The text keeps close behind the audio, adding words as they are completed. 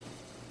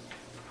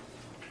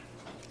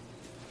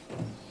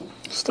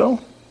Still?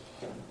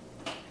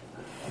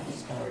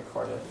 Just gonna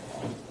record it.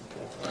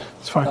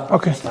 It's fine.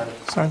 Okay.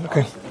 Sorry.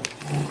 Okay.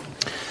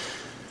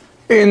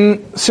 In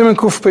Siman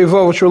Kuf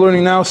Peivo, which we're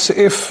learning now,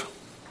 Sa'if,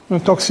 we're going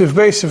to talk Sa'if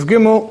Beis, Sa'if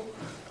Gimel,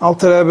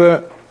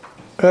 Alter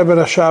Rebbe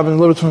Rashab, and a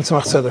little bit from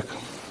Tzemach Tzedek.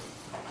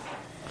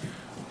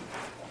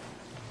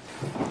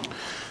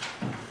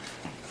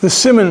 The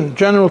Siman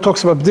general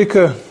talks about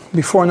Bdika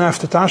before and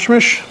after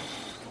Tashmish,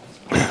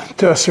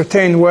 to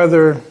ascertain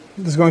whether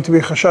there's going to be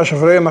a Chashash of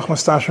Re'eh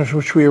Machmas Tashmish,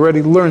 which we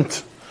already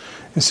learned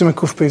in Siman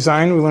Kuf Pei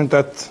Zayin. We learned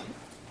that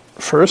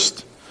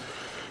first,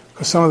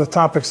 because some of the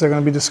topics that are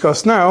going to be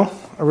discussed now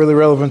are really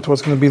relevant to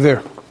what's going to be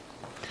there.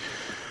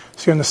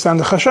 So you understand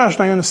the Chashash,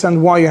 now you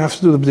understand why you have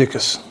to do the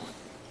Bdikas.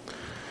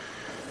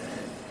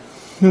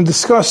 We'll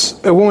discuss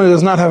a woman who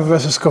does not have a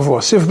Veses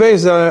Kavua. Sif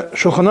Beis, the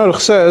Shulchan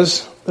Aruch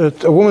says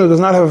that a woman who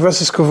does not have a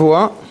Veses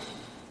Kavua,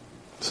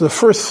 so the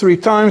first 3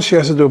 times she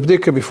has to do a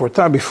Bdika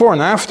before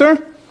and after.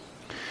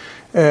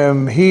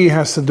 He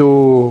has to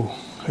do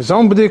his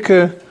own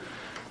Bdika,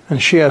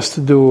 and she has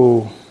to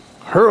do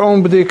her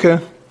own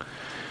Bdika.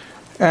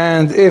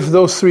 And if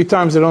those 3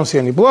 times they don't see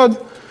any blood,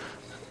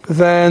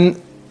 then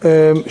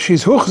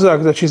she's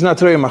huchzak that she's not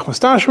Re'eh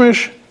Machmas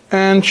Tashmish,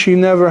 and she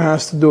never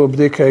has to do a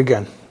Bdika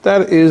again.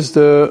 That is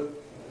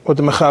what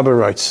the Mechaber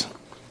writes.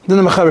 Then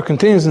the Mechaber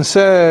continues and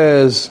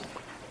says,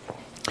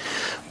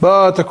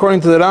 but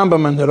according to the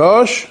Rambam and the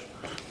Rosh,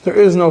 there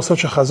is no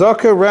such a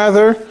chazaka.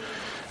 Rather,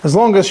 as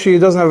long as she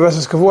doesn't have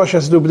Veses Kavua, she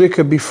has to do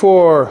Bdika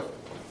before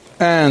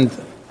and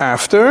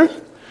after,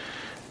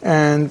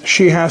 and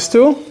she has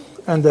to,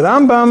 and the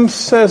Rambam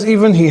says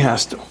even he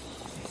has to.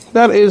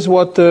 That is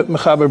what the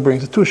Mechaber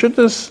brings. The 2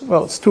 shittas,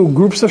 well, it's 2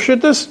 groups of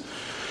shittas.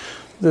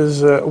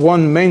 There's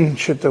one main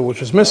shitta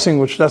which is missing,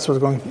 which that's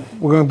what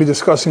we're going to be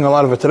discussing a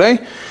lot of it today.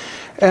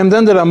 And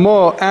then the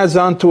Ramo adds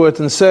on to it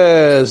and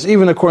says,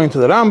 even according to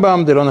the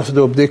Rambam, they don't have to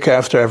do a bdika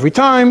after every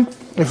time,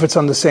 if it's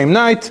on the same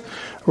night.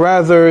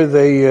 Rather,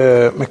 they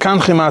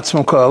mekanchim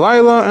atzmo kol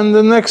halayla, and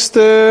the next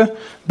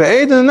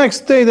be'ed, and the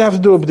next day they have to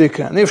do a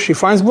bdika. And if she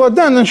finds blood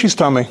then she's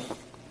tummy.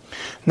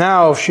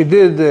 Now, if she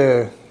did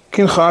kincha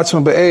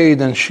atzmo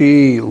be'ed and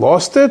she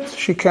lost it,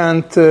 she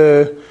can't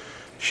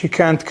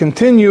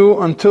continue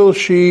until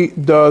she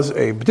does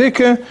a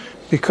bdika,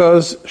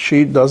 because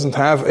she doesn't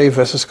have a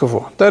Veses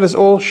Kavua. That is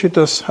all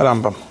Shittas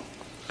Harambam.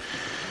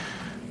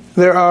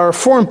 There are a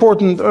few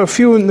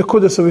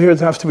Nekudas over here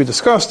that have to be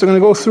discussed. I'm going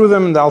to go through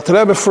them in the Alter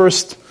Rebbe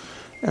first,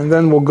 and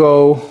then we'll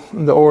go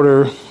in the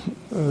order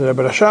the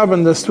Rebbe Rashab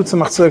and the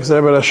Tzemach Tzedek the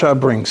Rebbe Rashab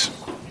brings.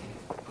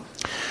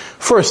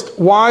 First,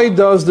 why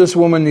does this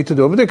woman need to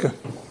do a bdika?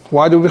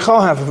 Why do we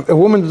have a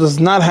woman that does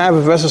not have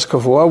a Veses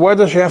Kavua? Why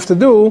does she have to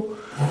do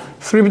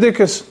 3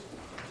 bdikas?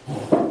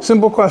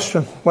 Simple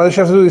question. Why does she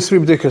have to do these 3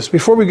 bdikas?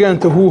 Before we get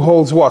into who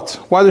holds what,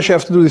 why does she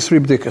have to do these 3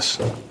 bdikas?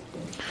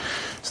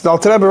 So the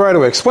Alter Rebbe right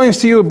away explains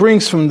to you, it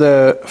brings from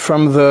the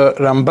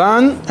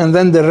Ramban, and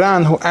then the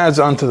Ran who adds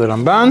on to the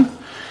Ramban,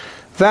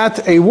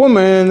 that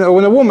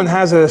when a woman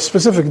has a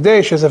specific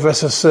day, she has a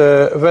Veses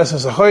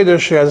Achoider,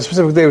 she has a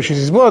specific day where she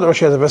sees blood, or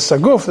she has a Veses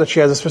Aguf, that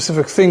she has a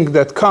specific thing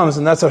that comes,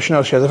 and that's how she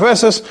knows she has a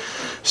Veses.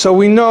 So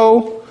we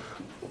know,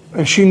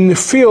 and she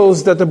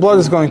feels that the blood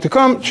is going to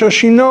come, so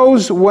she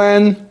knows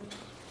when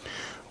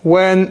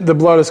the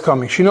blood is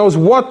coming. She knows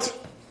what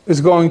is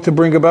going to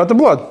bring about the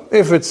blood.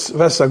 If it's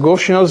Veses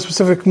Aguf, she knows a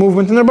specific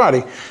movement in her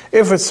body.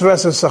 If it's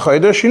Veses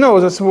Achoider, she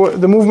knows it's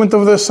the movement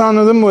of the sun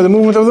or the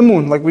movement of the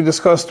moon, like we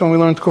discussed when we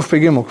learned Kuf Pei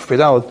Gimel, Kuf Pei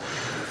Daled.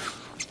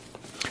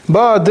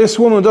 But this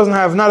woman doesn't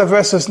have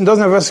Veses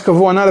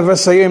Kavua, not a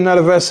Veses Hayim,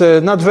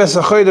 not Veses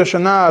Achoider,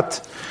 not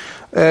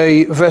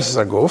a Veses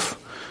Aguf.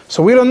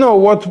 So we don't know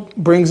what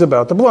brings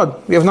about the blood.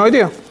 We have no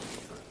idea.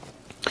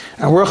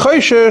 And we're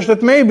chayshish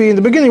that maybe, in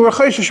the beginning,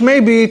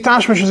 maybe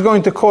Tashmish is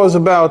going to cause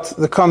about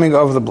the coming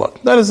of the blood.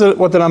 That is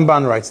what the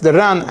Ramban writes. The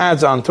Ran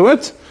adds on to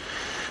it.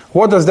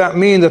 What does that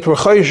mean that we're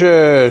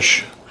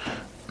chayshish?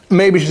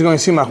 Maybe she's going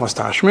to see Machmas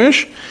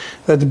Tashmish.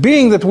 That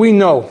being that we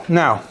know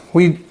now,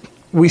 we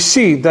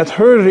see that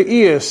her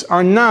re'iyas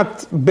are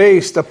not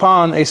based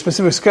upon a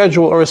specific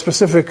schedule or a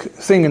specific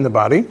thing in the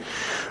body.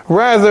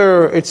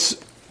 Rather, it's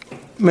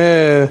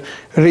things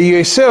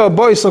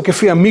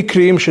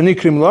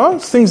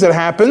that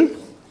happen,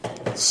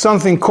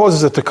 something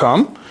causes it to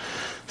come.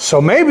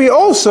 So maybe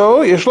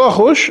also, maybe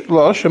Tashmish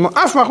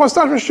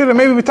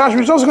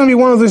is also going to be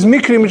one of these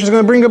mikrim which is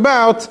going to bring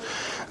about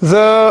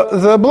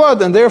the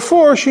blood, and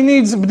therefore she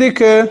needs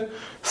bdika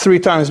 3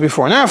 times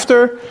before and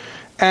after,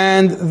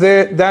 and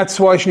that's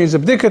why she needs a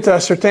bdika, to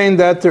ascertain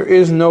that there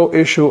is no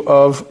issue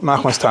of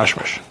Machmas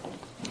Tashmish.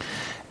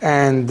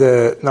 And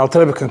now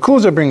Alter Rebbe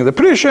concludes by bringing the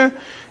Prisha,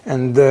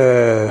 and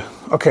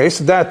okay,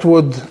 so that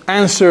would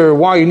answer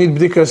why you need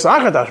bdikas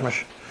achar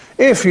tashmish.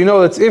 If you know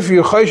that if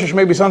you chayshish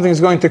maybe something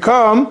is going to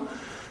come,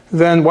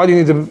 then why do you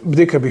need the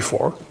bdika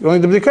before? You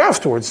don't need the bdika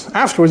afterwards.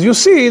 Afterwards you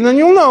see, and then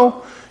you'll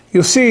know.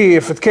 You see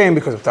if it came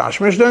because of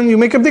tashmish, then you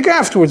make a bdika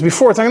afterwards.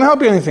 Before it's not going to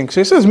help you anything. So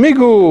he says,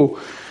 migu,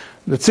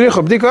 the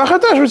tzricha bdika achar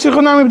tashmish,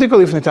 tzricha nami bdika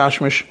lifnei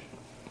tashmish.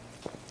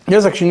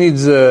 Yes, actually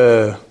needs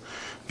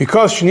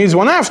because she needs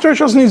one after,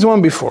 she also needs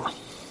one before.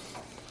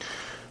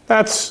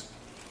 That's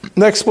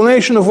the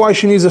explanation of why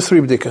she needs the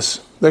 3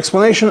 bdikas. The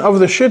explanation of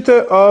the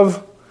shitta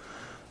of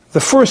the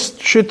first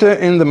shitta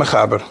in the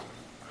mechaber.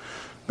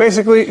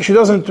 Basically, she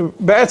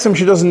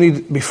doesn't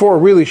need before,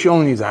 really she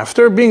only needs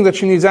after. Being that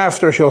she needs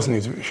after,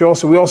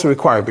 we also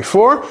require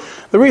before.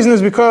 The reason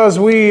is because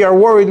we are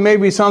worried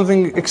maybe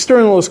something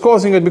external is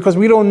causing it, because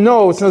we don't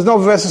know, there's no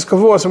veses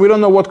kavua, so we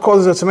don't know what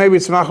causes it, so maybe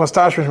it's machmas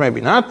tashmish,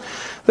 maybe not.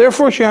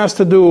 Therefore, she has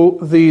to do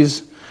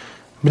these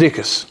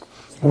bdikas.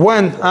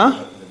 When,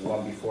 The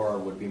one before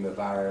would be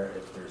mevar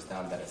if there's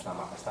down that it's not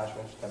machmas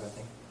tashmish type of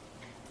thing?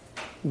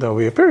 There'll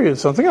be a period,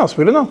 something else,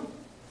 we don't know.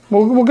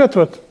 We'll get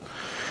to it.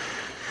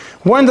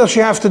 When does she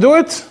have to do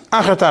it?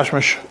 Achar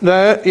tashmish.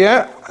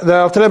 The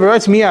Alter Rebbe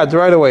writes miyad,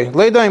 right away.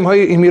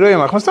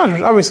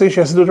 Obviously, she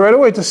has to do it right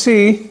away to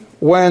see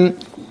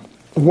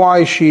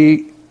why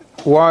she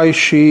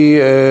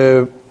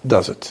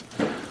does it.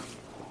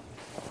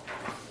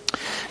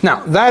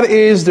 Now, that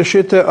is the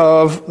shitta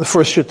of the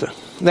first shitta.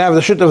 They have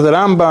the shitta of the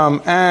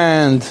Rambam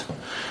and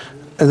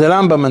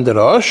the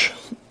Rosh.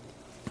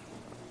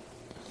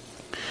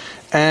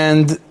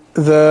 And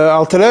the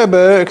Alter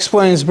Rebbe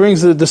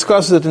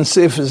discusses it in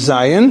Sif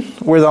Zayin,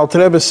 where the Alter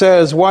Rebbe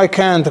says,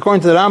 according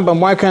to the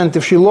Rambam,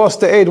 if she lost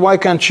the aid, why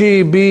can't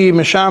she be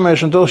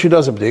Meshamesh until she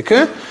does a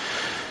bdika?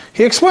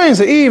 He explains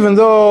that even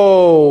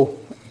though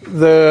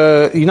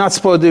you're not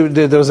supposed to,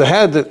 there's a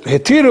head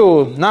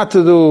hetiru not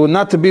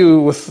to be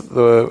with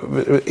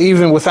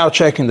even without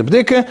checking the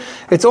bdika,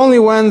 it's only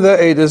when the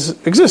aid is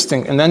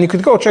existing, and then you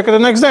could go check it the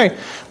next day.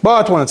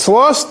 But when it's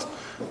lost,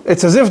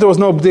 it's as if there was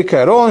no bdika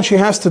at all, and she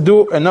has to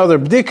do another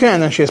bdika,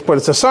 and then she has put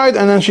it aside,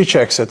 and then she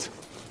checks it.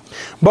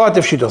 But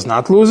if she does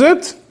not lose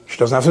it, she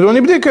doesn't have to do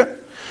any bdika.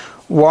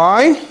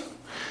 Why?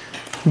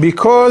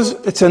 Because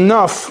it's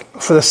enough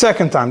for the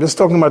second time. This is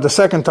talking about the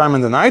second time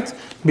in the night.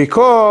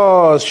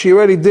 Because she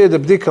already did the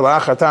bdika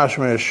la'achar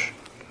tashmish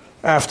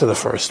after the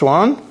first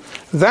one.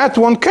 That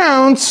one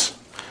counts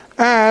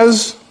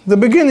as the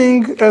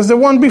beginning, as the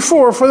one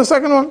before for the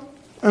second one.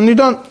 And you're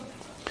done.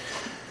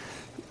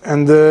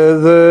 And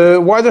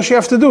why does she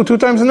have to do 2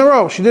 times in a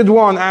row? She did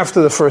one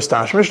after the first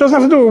tashmish. She doesn't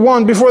have to do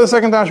one before the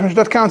second tashmish.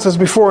 That counts as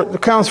before.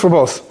 It counts for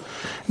both.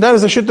 That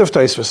is the shit of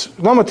Taisvis.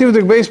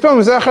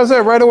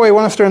 Right away,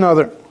 one after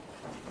another.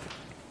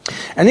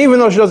 And even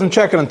though she doesn't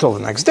check it until the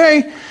next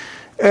day,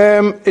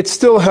 it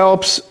still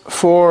helps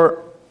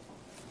for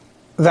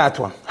that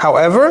one.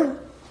 However,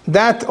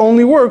 that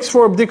only works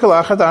for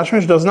bdika la'achar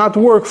tashmish. Does not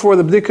work for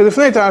the bdika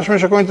לפני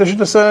tashmish. According to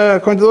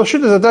those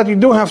shittas, that you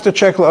do have to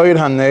check la'ir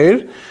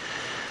haneir.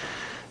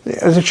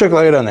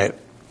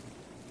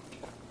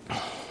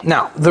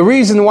 Now, the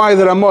reason why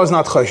the Ramah is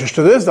not chayshish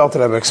to this, the Alter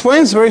Rebbe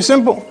explains, very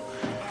simple.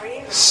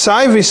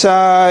 He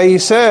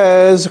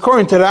says,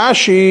 according to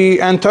Rashi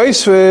and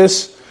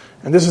Tosfos,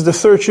 and this is the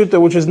third shitta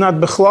which is not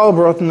bechlal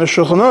brought in the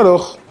Shulchan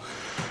Aruch,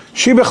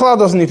 she bechlal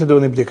doesn't need to do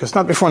any bdikas,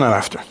 not before, not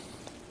after.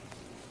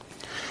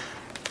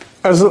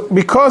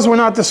 Because we're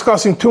not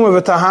discussing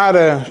tumah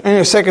v'tahara,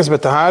 any seconds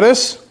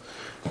v'taharis,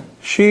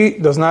 she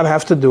does not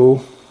have to do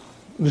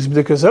these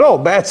bdikas at all.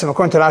 Ba'atzim,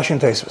 according to Rashi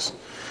and Tosfos.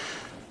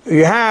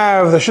 You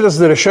have the shittas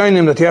the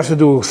Rishonim that you have to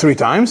do 3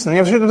 times, and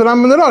you have the shittas the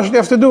Rambam and the Rosh that you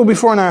have to do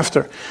before and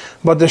after.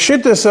 But the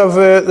shittas of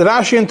the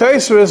Rashi and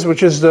Tosfos,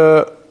 which is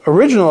the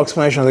original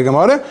explanation of the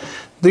Gemara,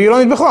 you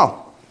don't need Bechlal.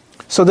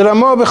 So the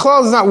Ramah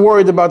Bechlal is not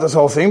worried about this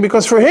whole thing,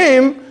 because for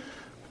him,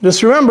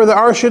 just remember there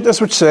are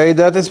shittas which say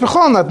that it's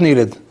Bechlal not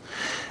needed.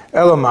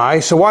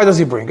 Elamai, so why does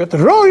he bring it?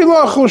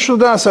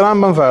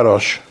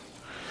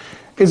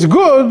 It's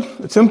good,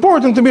 it's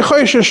important to be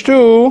chayshish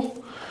to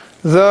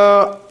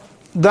the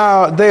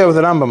day of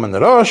the Rambam and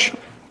the Rosh,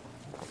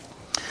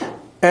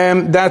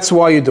 and that's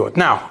why you do it.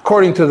 Now,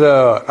 according to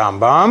the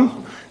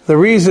Rambam, the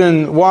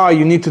reason why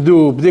you need to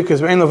do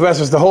bdikas ve'en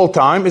v'eses the whole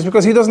time is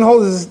because he doesn't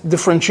hold this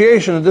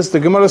differentiation. This the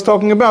Gemara is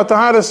talking about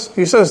taharis.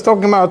 He says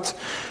talking about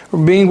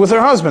being with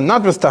her husband,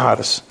 not with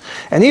taharis.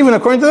 And even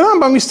according to the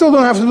Rambam, you still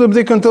don't have to do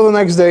bdika until the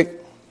next day.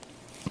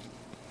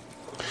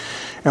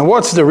 And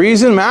what's the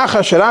reason?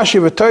 Me'acha sherashi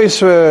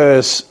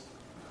v'toisves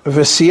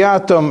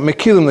v'siyatom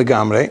mekilim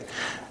legamrei.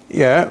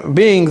 Yeah,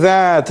 being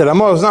that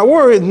Ramah is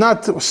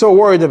not so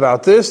worried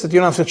about this, that you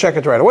don't have to check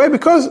it right away,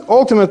 because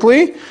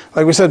ultimately,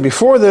 like we said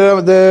before,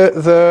 the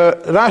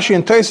Rashi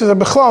and Tosfos are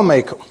bechlal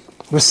mekel,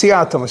 the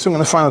siyatom. I'm soon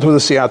going to find out who the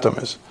siyatom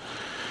is.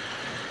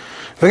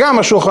 And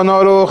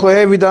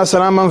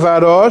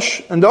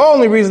the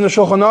only reason the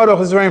Shulchan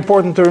Aruch is very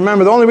important to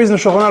remember, the only reason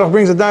the Shulchan Aruch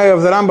brings the day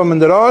of the Rambam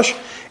and the Rosh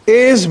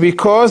is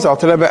because, the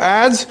Alter Rebbe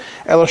adds,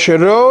 El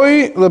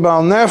shiroi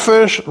lebal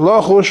nefesh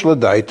lochush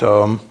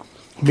ledaitom.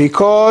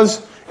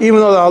 Because even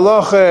though the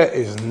halacha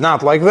is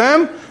not like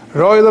them,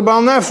 roi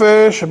lebal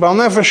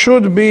nefesh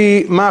should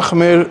be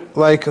machmir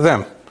like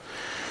them.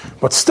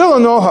 But still,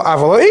 no,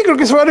 but the ikar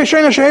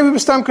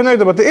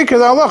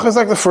the halacha is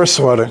like the first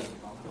svara.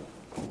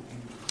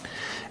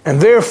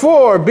 And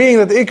therefore, being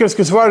that the ikar is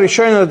kisvar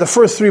rishayna, that the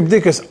first 3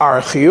 bdikas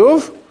are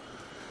חיוב,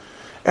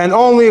 And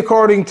only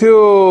according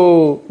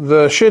to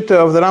the Shitta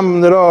of the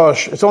Rambam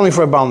Rosh, it's only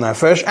for a Bal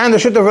Nefesh. And the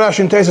Shitta of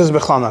Rashi and Tesis is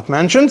Bechlal not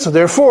mentioned. So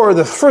therefore,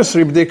 the first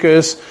 3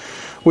 bdikas,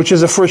 which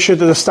is the first Shitta,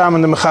 the Stam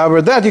and the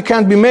Mechaber, that you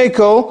can't be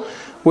Mekel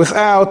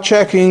without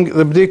checking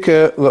the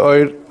Bdika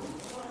L'Oir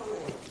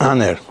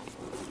Haner.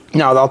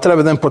 Now, the Alter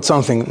Rebbe then put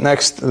something the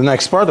next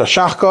part, the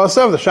Shach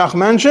Kosev, the Shach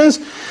mentions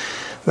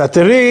that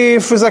the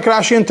Rif is like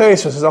Rashi and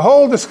Tesis. There's a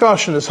whole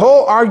discussion, this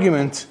whole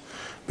argument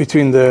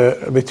between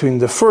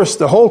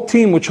the whole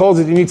team which holds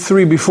that you need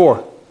 3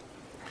 before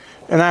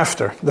and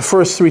after, the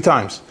first 3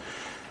 times.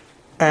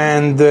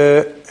 And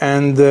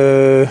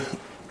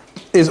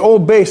is all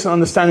based on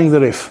understanding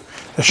the Rif.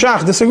 The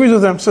Shach disagrees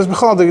with them, says,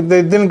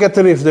 they didn't get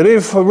the Rif. The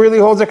Rif really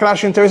holds that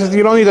Rashi and Tesis,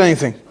 you don't need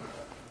anything.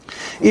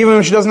 Even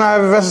if she does not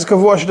have a Veses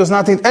Kavua, she does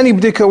not need any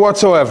Bdika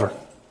whatsoever.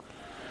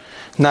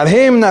 Not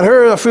him, not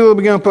her, I feel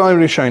begin to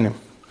Rishonim.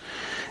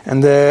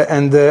 And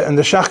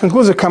the Shach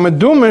concludes,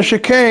 Kamedume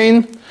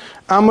Shekain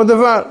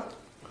Amadavar.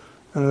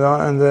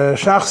 And the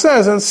Shach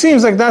says, and it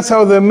seems like that's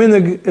how the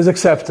minig is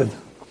accepted.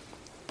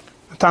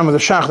 The time of the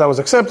Shach that was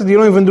accepted, you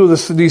don't even do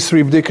these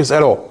 3 bdikas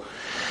at all.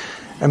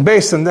 And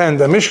based on then,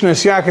 the Mishnah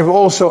Yaakov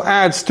also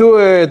adds to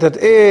it that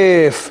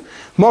if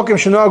Mokim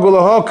Shenagu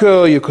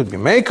Lahokel, you could be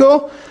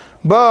Mekel.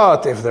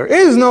 But if the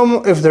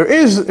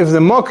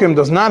Mokim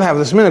does not have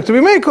this minig to be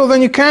Mekel,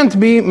 then you can't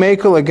be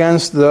Mekel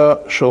against the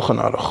Shulchan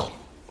Aruch.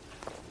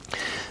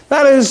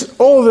 That is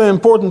all the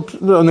important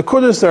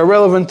Nekudas that are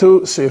relevant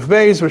to Sif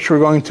Beis, which we're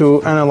going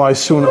to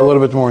analyze soon a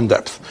little bit more in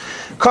depth.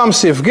 Come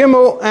Sif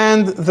Gimel,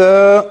 and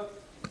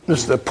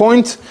just the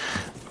point,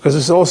 because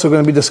this is also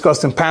going to be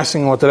discussed in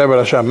passing what the Rebbe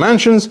Rashab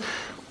mentions.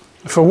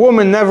 If a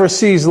woman never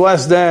sees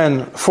less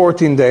than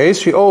 14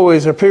 days,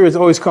 her periods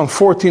always come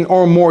 14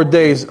 or more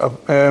days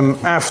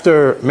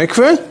after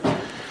mikveh,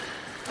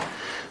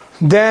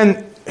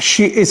 then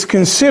she is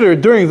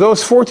considered during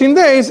those 14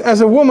 days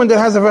as a woman that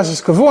has a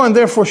Veses Kavua, and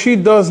therefore she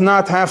does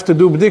not have to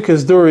do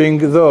bdikas during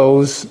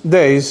those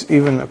days,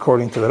 even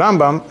according to the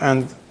Rambam,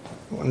 and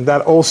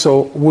that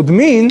also would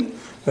mean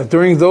that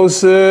during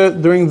those days,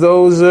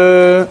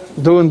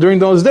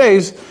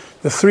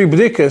 the 3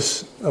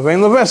 bdikas of Ein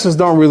Leveses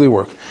don't really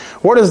work.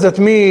 What does that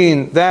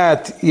mean?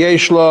 That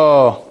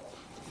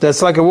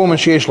that's like a woman,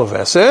 she yesh lo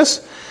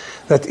veses,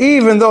 that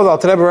even though the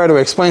Alter Rebbe right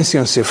away explains to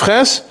you in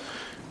Sifches,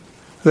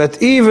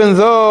 that even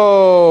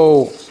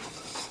though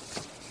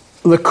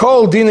the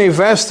kol dinei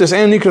vestes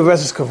and nikra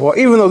veses kavua,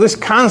 even though this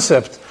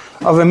concept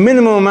of a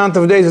minimum amount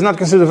of days is not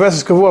considered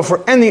veses kavua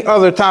for any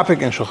other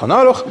topic in Shulchan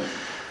Aruch,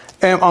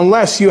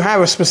 unless you have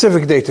a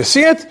specific day to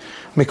see it,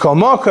 mikol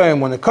mokayim,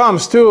 when it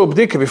comes to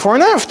bdika before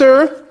and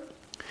after,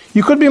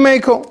 you could be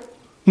mekel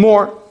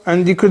more,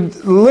 and you could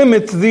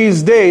limit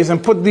these days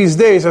and put these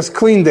days as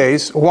clean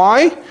days.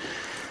 Why?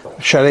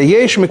 Because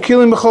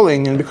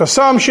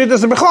some shit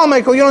is a bechal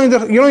mekel, you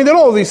don't need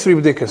all these 3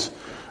 bdikas,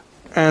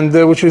 and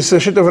which is the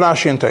shit of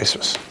Rashi and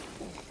Tesis.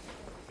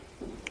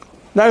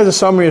 That is a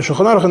summary of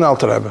Shulchan Aruch and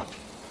Alter Rebbe.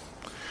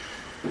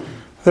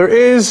 There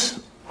is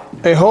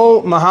a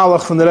whole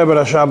mahalach from the Rebbe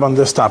Rashab on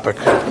this topic.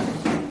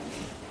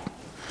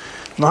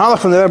 Mahalach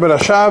from the Rebbe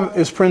Rashab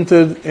is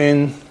printed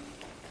in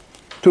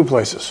 2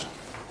 places.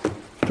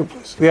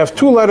 We have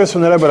 2 letters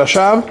from the Rebbe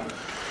Rashab,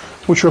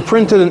 which were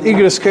printed in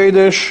Igris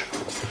Kodesh,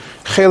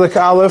 Chelik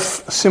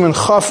Aleph, Siman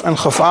Chaf and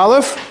Chaf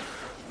Aleph.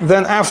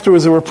 Then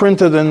afterwards they were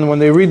printed, and when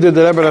they redid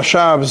the Rebbe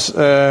Rashab's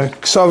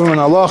Ksavim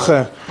and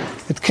Halacha,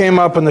 it came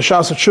up in the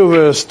Shas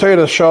Tshuvas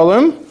Torah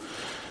Shalom,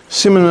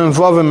 Siman Mem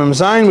Vav Mem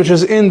Zayin, which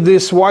is in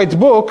this white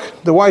book,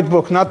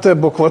 not the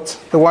booklet,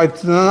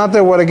 not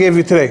what I gave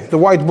you today, the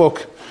white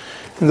book.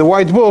 In the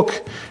white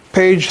book,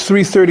 page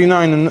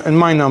 339 in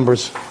my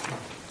numbers.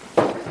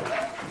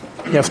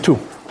 You have 2.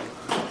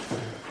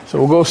 So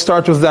we'll go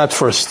start with that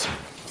first.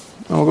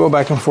 And we'll go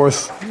back and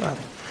forth.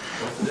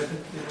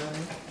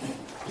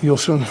 You'll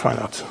soon find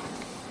out.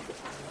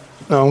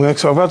 No, I'm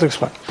about to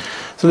explain.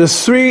 So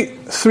there's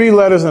three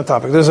letters in the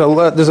topic. There's a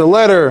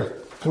letter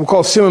we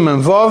call Siman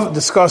and Vav,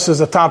 discusses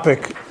the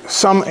topic,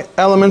 some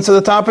elements of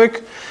the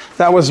topic.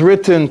 That was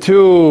written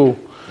to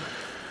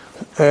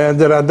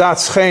the Radat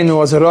Schein, who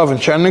was a Rav in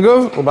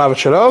Chernigov,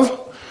 Lubavitch Rav,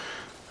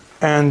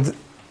 and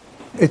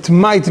it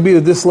might be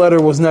that this letter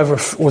was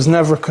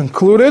never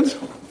concluded.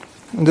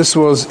 This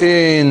was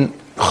in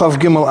Chav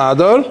Gimel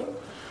Adar.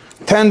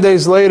 10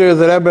 days later,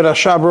 the Rebbe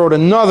Rashab wrote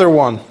another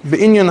one,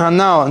 Be'inyan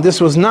Hanal, and this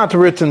was not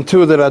written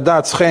to the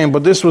Radat Schein,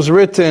 but this was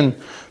written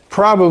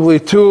probably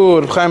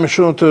to Reb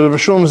Shalom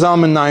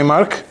Zalman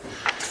Naimark,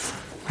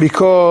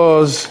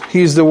 because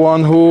he's the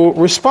one who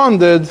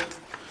responded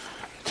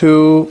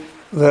to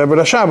the Rebbe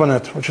Rashab on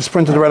it, which was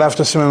printed right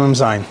after Siman Mem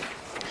Zayin.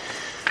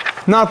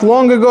 Not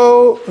long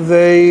ago,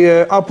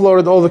 they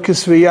uploaded all the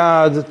Kisvei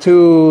Yad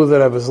to the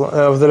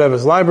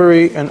Rebbe's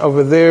library, and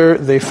over there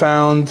they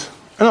found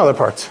another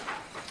part,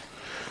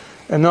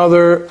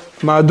 another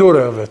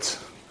Ma'adura of it.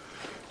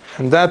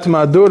 And that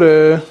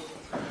Ma'adura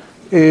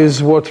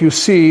is what you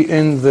see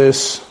in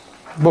this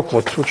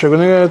booklet, which you're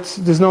going to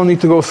get. There's no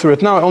need to go through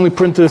it now. I only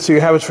printed it so you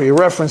have it for your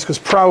reference, because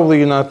probably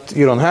you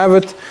don't have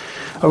it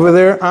over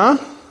there. Huh?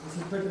 This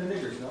is printed in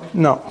English.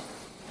 No.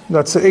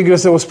 That's the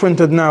Igris that was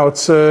printed now.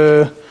 It's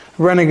a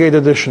Renegade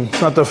edition.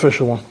 It's not the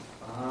official one.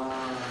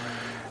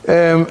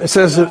 It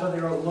says...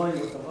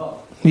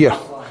 yeah.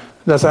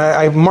 That's,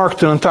 I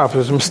marked it on top. It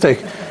was a mistake.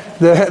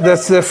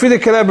 That's the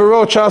Frierdiker Rebbe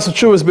wrote, Charles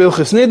Tshuvas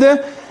B'Ilchos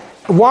Nida.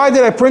 Why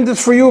did I print it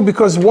for you?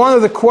 Because one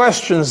of the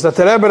questions that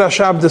the Rebbe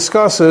Rashab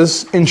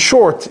discusses in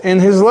short in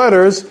his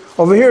letters,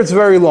 over here it's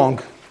very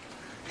long.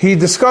 He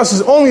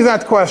discusses only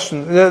that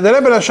question. The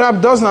Rebbe Rashab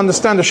doesn't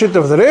understand the shit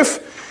of the Rif.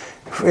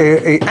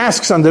 He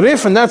asks on the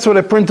Rif, and that's what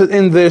I printed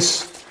in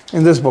this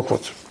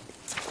booklet.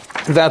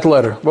 That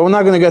letter. But we're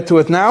not going to get to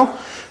it now.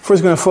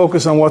 First, going to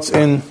focus on what's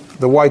in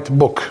the white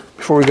book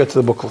before we get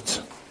to the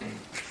booklets.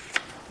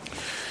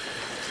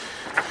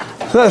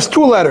 So that's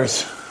two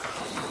letters.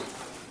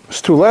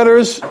 There's two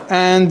letters,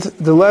 and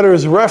the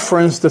letters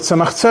reference the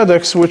Tzemach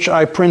Tzedek's, which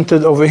I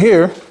printed over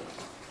here,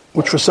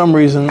 which for some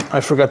reason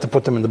I forgot to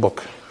put them in the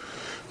book.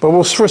 But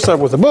we'll first start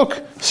with the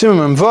book,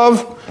 Siman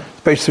Vav,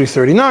 page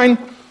 339.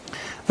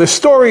 The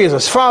story is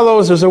as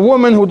follows. There's a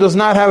woman who does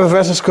not have a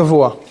Veses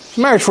Kavua. She's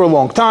married for a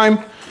long time.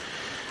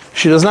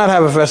 She does not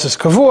have a Veses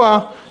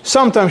Kavua.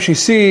 Sometimes she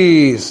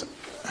sees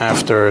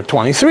after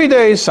 23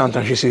 days,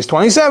 sometimes she sees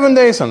 27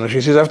 days, sometimes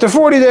she sees after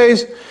 40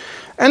 days.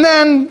 And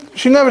then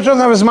she doesn't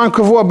have a Zman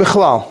Kavua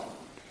Bichlal.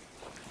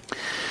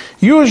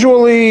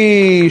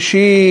 Usually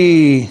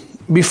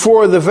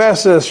before the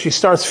Veses, she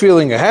starts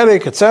feeling a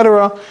headache,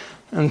 etc.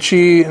 And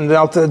the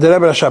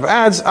Rebbe Rashab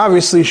adds,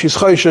 obviously she's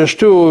choishesh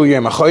to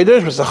Yom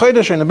HaChodesh, Ves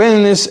HaChodesh, and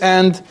Benenis,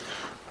 and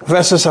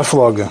Veses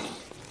HaFloga.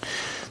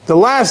 The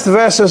last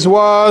Veses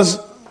was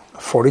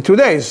 42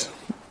 days.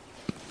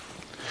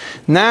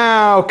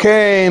 Now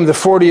came the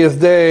 40th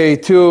day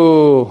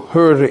to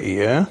her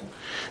Re'iyah.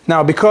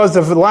 Now, because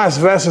the last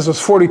Veses was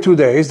 42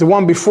 days, the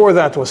one before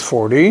that was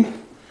 40.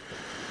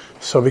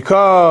 So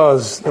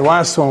because the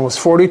last one was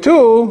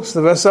 42, so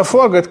the Veses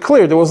HaFloga, it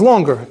cleared, it was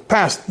longer.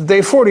 Passed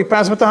day 40,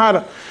 passed with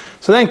Tahara.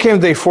 So then came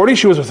day 40,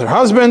 she was with her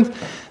husband.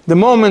 The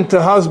moment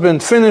the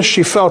husband finished,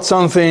 she felt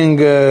something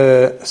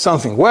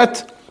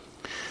wet.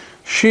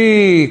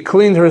 She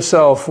cleaned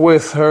herself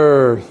with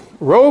her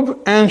robe,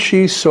 and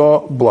she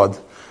saw blood.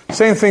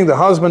 Same thing, the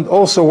husband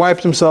also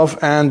wiped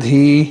himself, and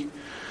he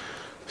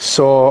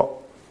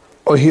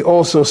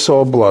also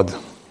saw blood.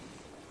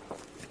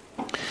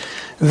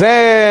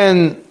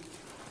 Then,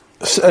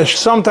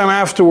 sometime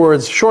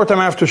afterwards, short time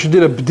after, she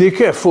did a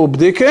full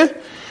bdike,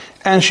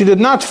 and she did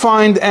not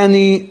find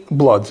any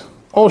blood.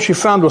 All she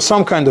found was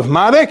some kind of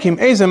marek. A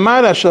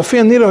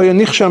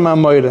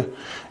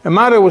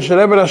marek which the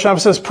Rebbe Rashab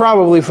says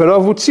probably if a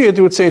Rav would see it,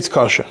 he would say it's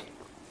kosher.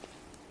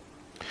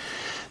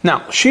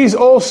 Now, she's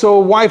also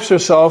wipes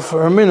herself,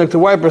 her minhag to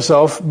wipe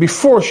herself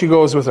before she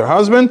goes with her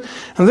husband.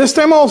 And this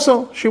time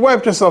also, she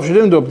wiped herself. She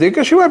didn't do a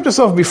bdika. She wiped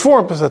herself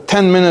before, it was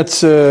 10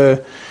 minutes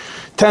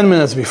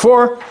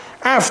before.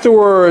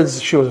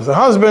 Afterwards, she was with her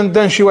husband.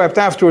 Then she wiped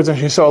afterwards and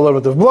she saw a little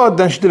bit of blood.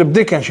 Then she did a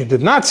bdika and she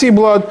did not see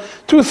blood.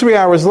 2-3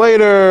 hours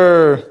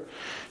later,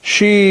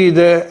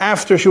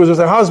 after she was with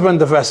her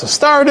husband, the vessel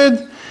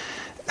started.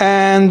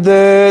 And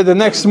the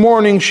next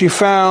morning she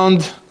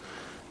found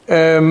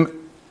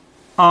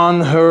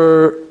on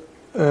her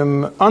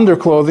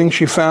underclothing,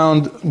 she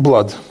found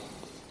blood.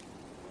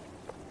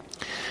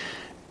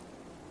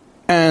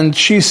 And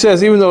she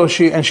says, even though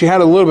she had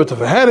a little bit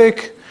of a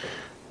headache,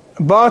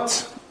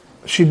 but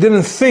she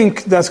didn't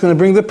think that's going to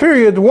bring the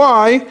period.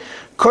 Why?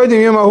 She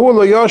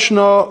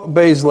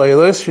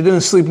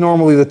didn't sleep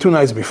normally the 2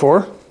 nights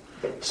before.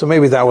 So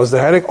maybe that was the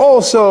headache.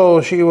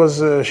 Also, she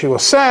was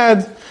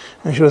sad.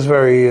 And she was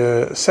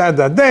very sad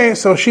that day,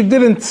 so she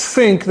didn't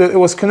think that it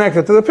was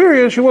connected to the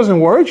period. She wasn't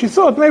worried. She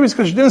thought maybe it's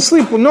because she didn't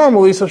sleep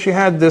normally, so she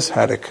had this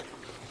headache.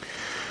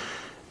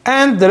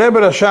 And the Rebbe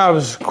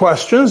Rashav's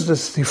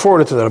questions, he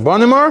forwarded to the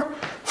Rabbanimar.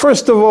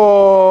 First of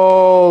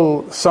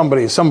all,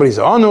 somebody's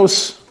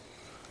anus.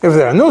 If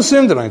they're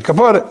anusim, they don't need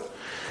kapara.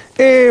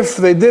 If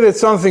they did it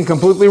something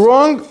completely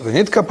wrong, they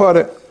need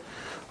kapara.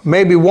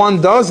 Maybe one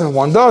does and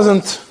one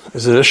doesn't.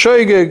 Is it a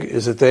shoygig?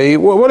 Is it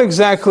what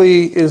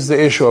exactly is the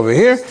issue over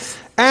here?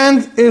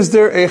 And is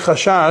there a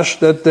chashash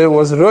that there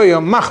was roya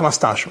machmas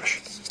tashmish?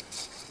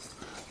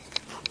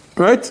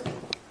 Right?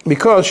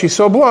 Because she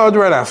saw blood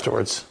right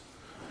afterwards.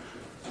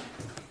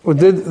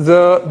 Did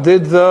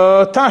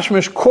the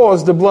tashmish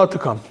cause the blood to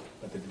come?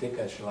 But the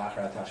bdika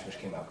shalachar tashmish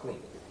came out clean.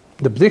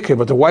 The bdika,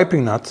 but the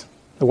wiping not.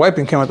 The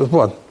wiping came out with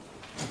blood.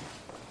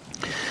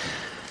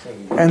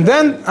 And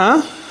then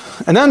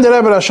the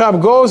Rebbe Rashab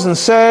goes and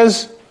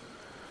says,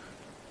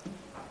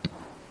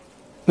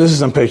 this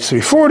is on page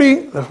 340.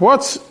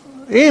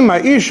 He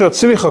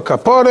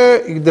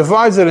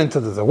divides it into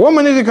the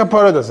woman needs a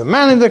kapara, does the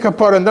man need a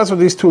kapara, and that's what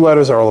these 2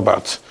 letters are all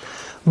about.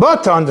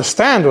 But to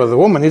understand whether the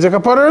woman needs a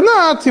kapara or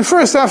not, you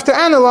first have to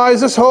analyze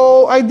this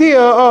whole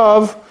idea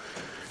of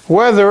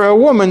whether a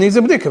woman needs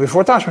a bdika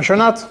before tashmish or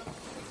not.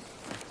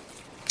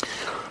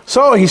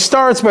 So he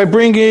starts by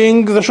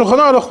bringing the Shulchan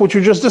Aruch, which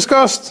we just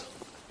discussed.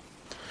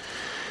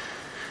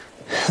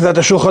 that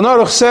the Shulchan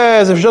Aruch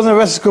says if she doesn't have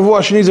Vesses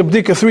Kavua, she needs a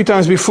bdika 3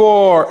 times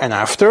before and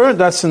after.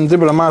 That's in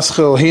Dibra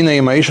Maschil,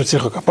 Hine Ma'isha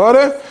Tzicha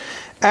Kapare.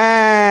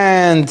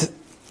 And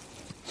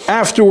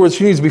afterwards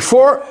she needs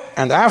before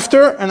and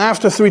after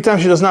 3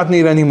 times she does not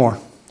need any more.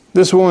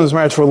 This woman is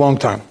married for a long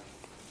time.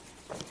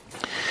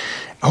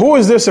 Who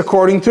is this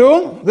according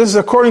to? This is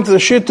according to the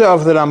Shitta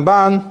of the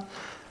Ramban.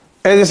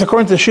 It is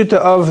according to the Shitta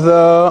of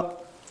the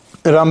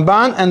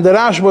Ramban and the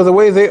Rashba, the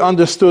way they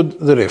understood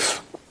the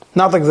Rif.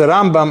 Not like the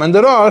Rambam and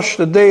the Rosh,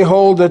 that they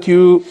hold that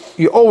you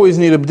always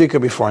need a bdika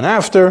before and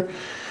after.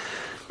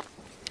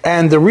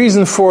 And the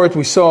reason for it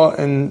we saw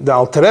in the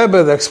Alter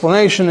Rebbe, the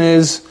explanation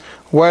is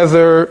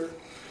whether it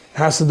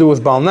has to do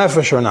with Baal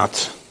Nefesh or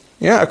not.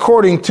 Yeah,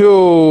 according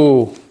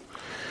to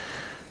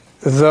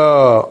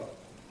the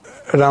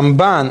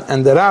Ramban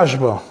and the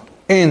Rashba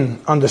in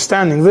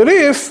understanding the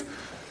Rif,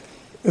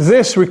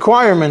 this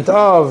requirement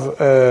of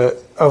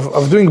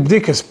doing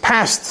bdikas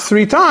past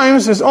 3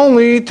 times is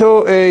only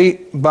to a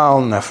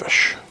Baal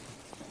Nefesh.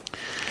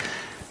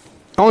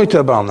 Only to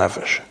a Baal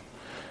Nefesh.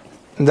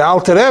 The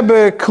Alter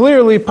Rebbe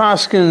clearly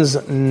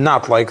paskins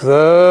not like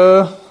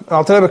the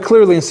Alter Rebbe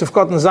clearly in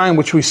Sifkot and Zayin,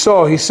 which we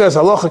saw, he says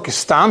halacha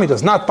kistam. He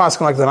does not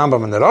paskin like the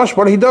Rambam and the Rosh,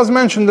 but he does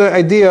mention the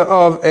idea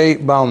of a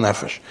Baal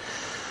Nefesh.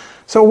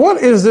 So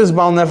what is this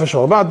Baal Nefesh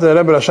all about? The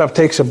Rebbe Rashab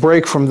takes a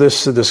break from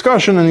this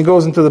discussion and he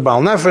goes into the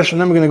Baal Nefesh, and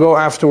then we're going to go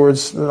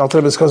afterwards. The Alter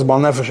Rebbe discusses Baal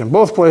Nefesh in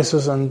both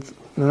places, and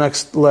the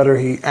next letter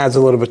he adds a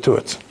little bit to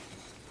it.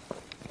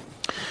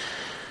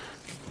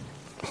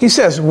 He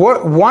says,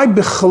 why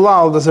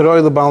bichlal does it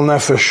oil the Baal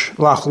Nefesh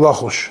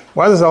lachush?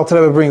 Why does the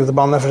Alter Rebbe bring that the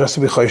Baal Nefesh has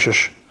to be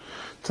chayshish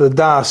to the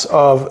das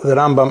of the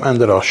Rambam and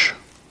the Rosh?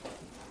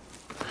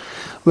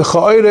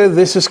 L'cha'ire,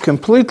 this is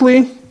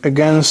completely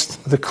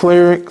against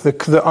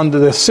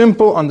the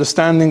simple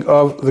understanding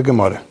of the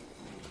Gemara.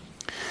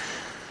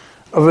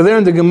 Over there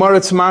in the Gemara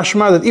it's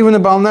mashma that even the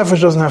Baal Nefesh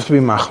doesn't have to be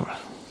machmer.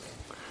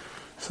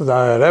 So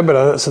the Rebbe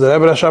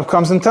Rashab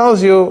comes and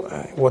tells you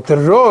what the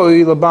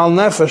roi the Baal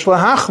Nefesh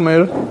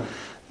lahachmer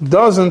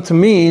doesn't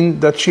mean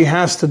that she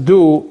has to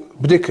do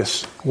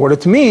bdikas. What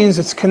it means,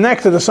 it's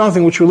connected to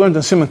something which we learned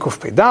in Siman Kuf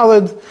Pei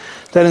Daled,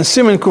 that in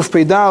Siman Kuf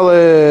Pei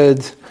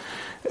Daled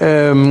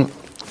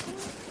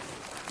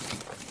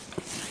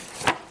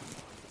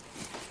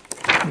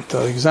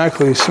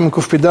exactly, Siman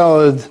Kuf Pei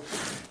Daled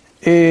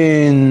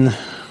in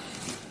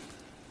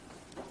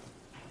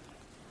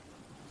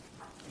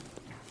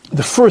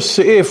the first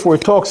Sa'if where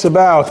it talks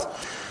about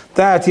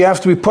that you have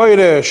to be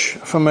Peiresh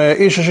from a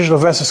Isha Shish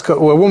Vesses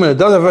Kavua, or a woman that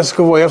does have Vesses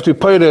Kavua, you have to be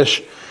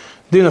Peiresh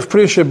Din of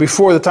Prisha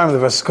before the time of the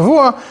Vesses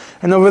Kavua.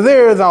 And over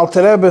there the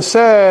Alter Rebbe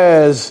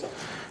says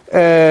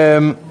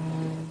that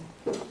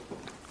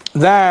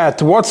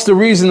what's the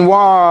reason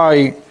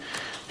why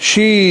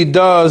she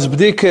does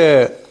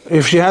Bdike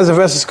if she has a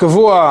Vesses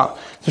Kavua.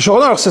 The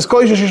Shulchan Aruch says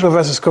Kol Isha Shish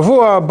Vesses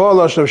Kavua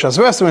Bala Shel Shas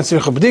Vesem and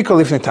Tzricha Bdika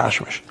Lifnei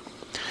Tashmish.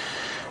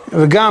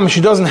 V'gam,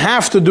 she doesn't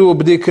have to do a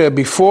bdika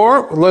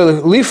before,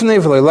 lifnei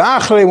v'lo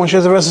achre, when she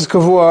has a Vesses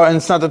Kavua and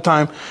it's not the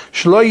time.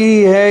 Shlo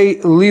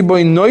yihei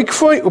liboy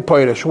noikfoi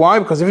u'poirish. Why?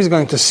 Because if he's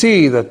going to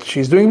see that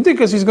she's doing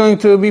bdikas, he's going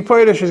to be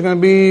poirish, he's going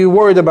to be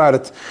worried about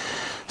it.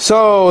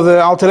 So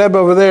the Alter Rebbe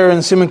over there in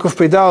Siman Kuf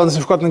Pei Daled and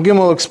Sifkot and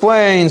Gimel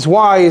explains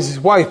why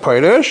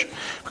poirish.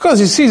 Because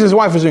he sees his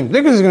wife is doing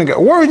bdikas, he's going to get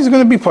worried, he's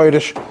going to be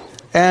poirish.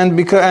 And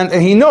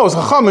he knows,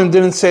 Chachamim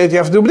didn't say that you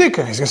have to do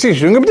bdika. He's going to see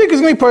she's doing a bdika, he's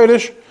going to be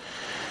poirish.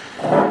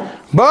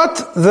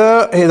 But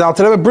the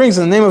Alter Rebbe brings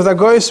in the name of the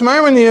Goyis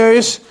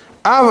Maimonides,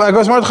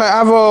 Goyis Mordechai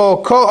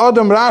Avo Kol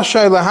Adam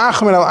Rashai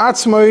Lehachmir Al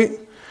Atzmoi.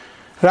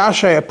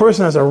 Rashai, a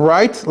person has a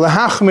right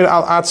Lehachmir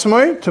Al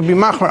Atzmoi, to be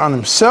machmir on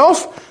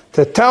himself,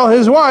 to tell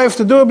his wife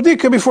to do a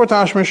bdika before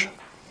Tashmish.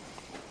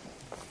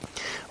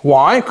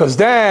 Why? Because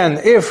then,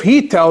 if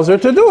he tells her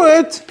to do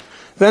it,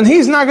 then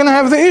he's not going to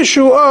have the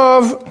issue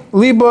of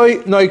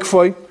liboy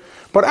noikfoi.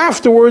 But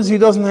afterwards, she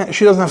doesn't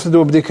have to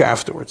do a bdika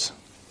afterwards.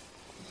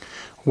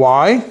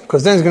 Why?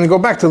 Because then he's going to go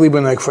back to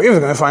liboy noikfoi. If he's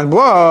going to find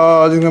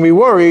blood, he's going to be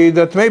worried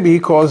that maybe he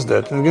caused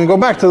it. And he's going to go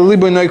back to the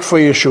liboy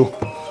noikfoi issue.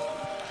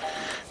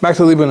 Back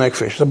to the liboy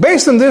noikfoi. So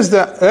based on this,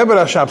 the Rebbe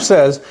Rashab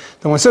says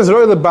that when it says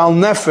Roi Baal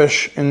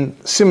Nefesh in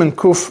Siman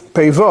Kuf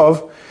Pei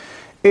Vav,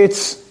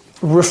 it's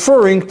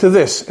referring to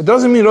this. It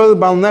doesn't mean Roi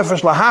Baal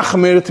Nefesh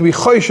lahachmir to be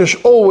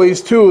choishish always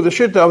to the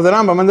Shitta of the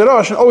Rambam and the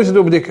Rosh and always to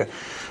do bdika.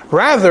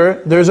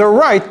 Rather, there's a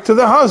right to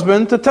the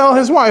husband to tell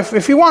his wife,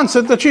 if he wants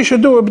it, that she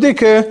should do a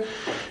bdika.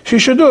 She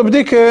should do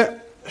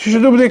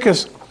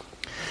bdikas.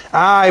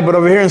 But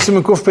over here in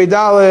Siman Kuf Pei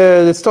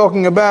Daled, it's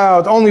talking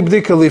about only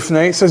bdika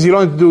lifnei. It says you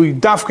don't do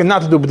dafka,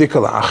 not to do bdika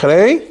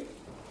la'achrei.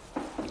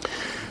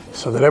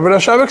 So the Rebbe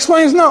Rashab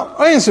explains, no.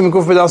 In Siman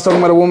Kuf Pei Daled is talking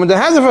about a woman that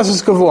has a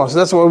Vesses Kavua. So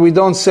that's why we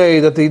don't say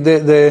that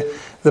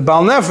the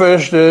Baal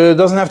Nefesh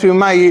doesn't have to be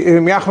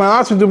miyachman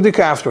al to do bdika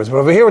afterwards. But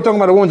over here we're talking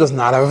about a woman that does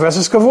not have a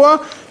Vesses Kavua.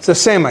 It's the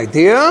same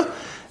idea.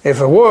 If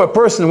a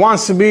person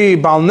wants to be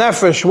Baal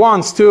Nefesh,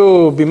 wants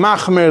to be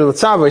Machmer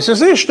L'tzavah, he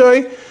says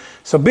Ishtoi,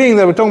 So being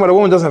that we're talking about a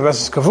woman who doesn't have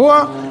Veses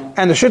Kavua,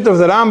 and the shit of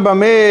the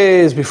Rambam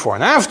is before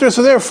and after,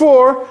 so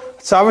therefore,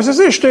 Tzavas is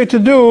Ishtay to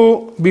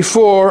do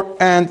before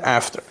and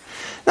after.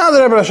 Now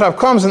the Rebbe Rashab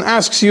comes and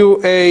asks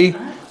you a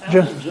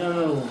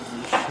general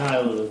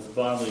child that's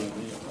bothering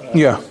me.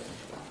 Yeah.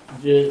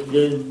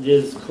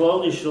 There's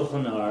Kloli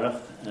Shulchan Aruch,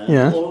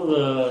 and all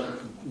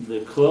the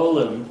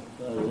Klolim,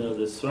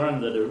 the Svarim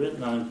that are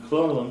written on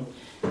Klolim,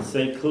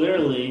 say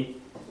clearly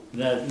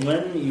that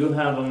when you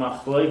have a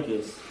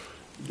machlokes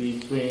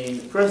between,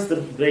 first the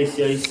Beis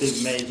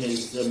Yosef made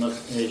his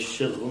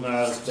Shulchan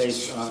Aruch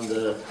based on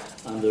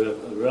the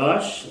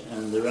Rosh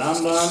and the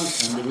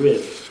Rambam and the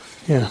Rif.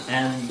 Yeah.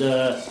 And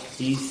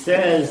he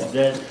says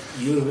that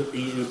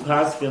you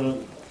pass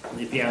them,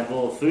 if you have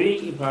all three,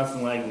 you pass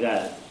them like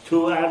that.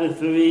 2 out of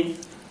 3,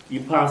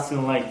 you pass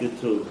them like the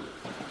 2.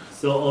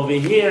 So over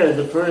here,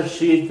 the first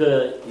sheet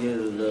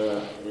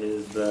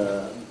is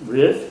the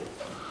Rif,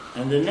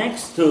 and the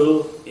next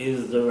 2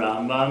 is the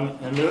Rambam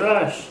and the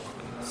Rosh.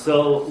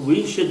 So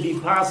we should be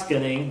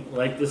paskening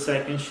like the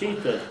second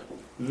shita,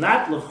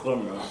 not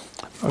l'chumra.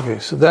 Okay,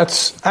 so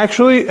that's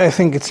actually, I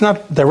think it's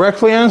not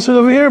directly answered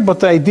over here,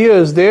 but the idea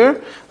is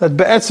there that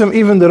be'etzem,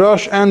 even the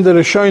Rosh and the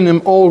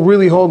Rishonim all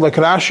really hold like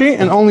Rashi,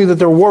 and only that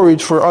they're worried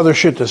for other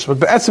shittas. But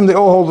be'etzem, they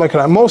all hold like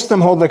Rashi. Most of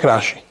them hold like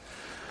Rashi.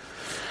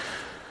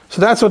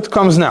 So that's what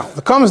comes now.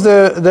 Comes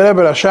the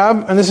Rebbe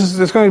Rashab, and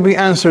it's going to be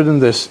answered in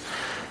this.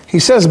 He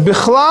says,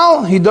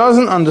 Bichlal, he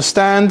doesn't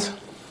understand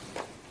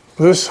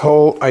this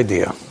whole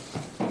idea.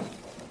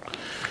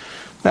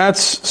 That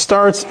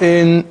starts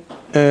in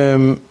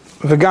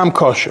V'gam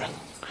kosher.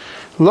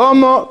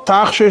 Lomo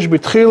tachshish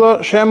b'tchila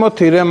shemo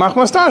tireh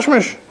machmas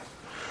tashmish.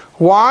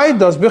 Why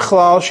does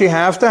Bichlal she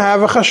have to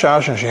have a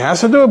chashash, and she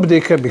has to do a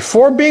bdika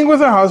before being with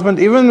her husband,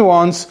 even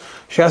once,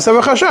 she has to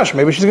have a chashash.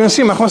 Maybe she's going to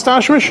see machmas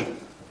tashmish.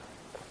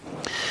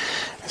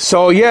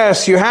 So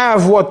yes, you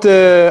have what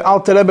the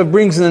Alter Rebbe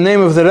brings in the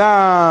name of the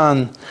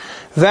Ran,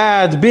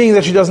 that being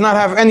that she does not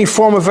have any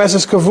form of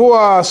Veses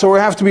Kavua, so we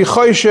have to be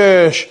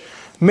choishesh.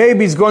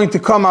 Maybe it's going to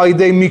come al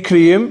idei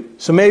mikriyim.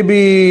 So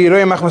maybe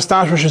Roya Machmas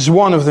Tashmish is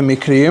one of the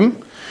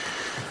mikriyim.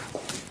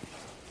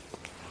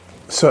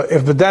 So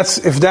if that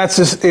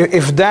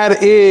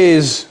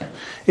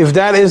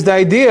is the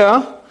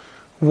idea,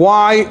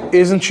 why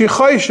isn't she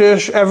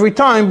choishesh every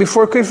time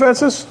before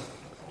kefetzes?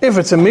 If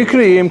it's a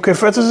mikriyim,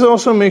 kefetzes is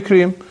also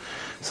mikriyim.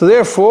 So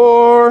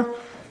therefore,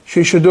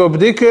 she should do a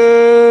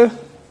bdika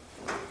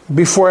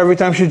before every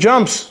time she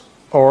jumps,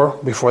 or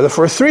before the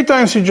first 3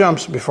 times she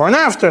jumps, before and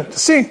after, to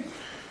see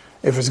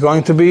if it's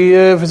going to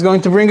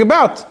bring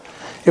about.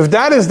 If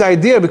that is the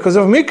idea, because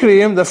of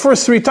mikriyim, the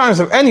first 3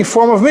 times of any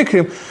form of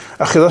mikriyim,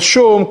 achilas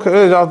shum,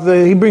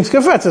 he brings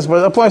kefetzes, but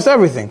it applies to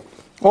everything.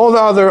 All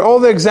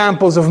the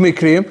examples of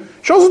mikriyim,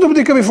 she also do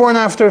bdika before and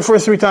after, the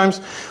first 3 times.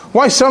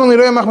 Why suddenly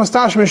Roya Machmas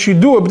Tashmish she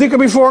do a bdika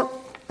before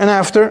and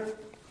after?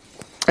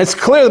 It's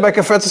clear that by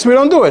kefetzes we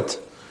don't do it.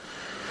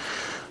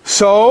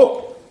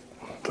 So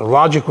the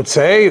logic would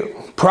say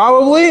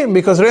probably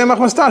because Roya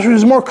Machmas Tashmish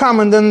is more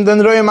common than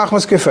Roya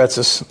Machmas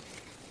kefetzes.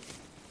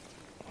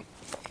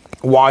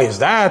 Why is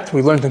that?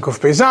 We learned in Kuf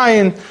Pei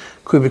Zayin,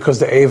 could be because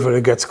the Aver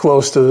gets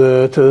close to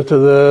the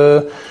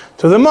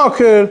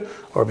Makir,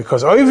 or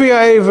because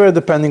Oivia Aver,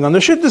 depending on the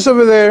shittus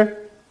over there.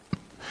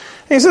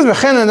 And he says,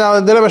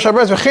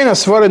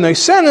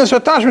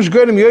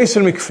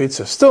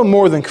 still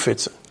more than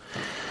kfitza.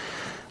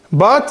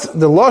 But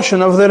the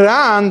Lashon of the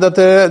Ran that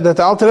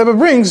the Alter Rebbe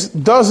brings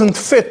doesn't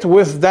fit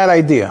with that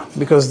idea,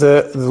 because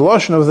the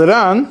Lashon of the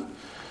Ran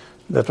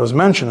that was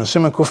mentioned in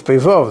Siman Kuf Pei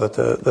Vav that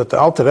the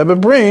Alter Rebbe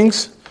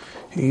brings,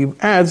 he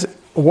adds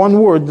one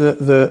word.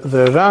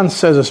 The Ran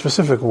says a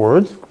specific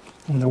word,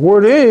 and the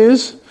word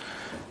is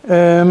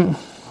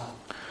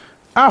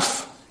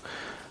af.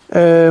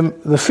 Also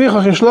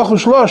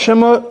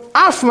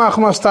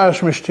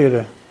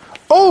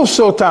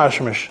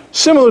tashmish,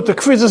 similar to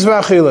kfitzas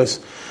v'achilas,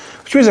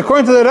 which means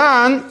according to the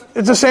Ran,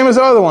 it's the same as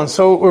the other one.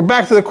 So we're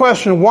back to the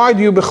question: why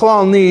do you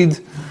bichlal need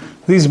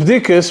these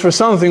bdikas for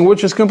something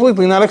which is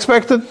completely not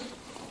expected?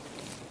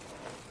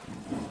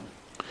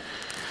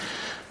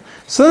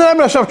 So then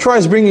the Rebbe Rashab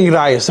tries bringing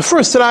rayas. The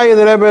first raya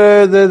the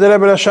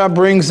Rebbe Rashab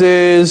brings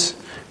is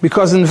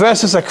because in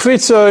Veses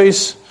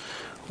akvitzos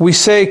we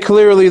say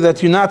clearly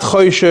that you're not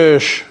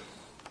choishesh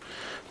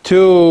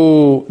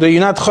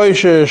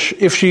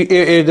if she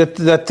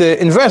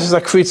in Veses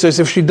akvitzos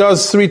if she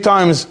does 3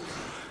 times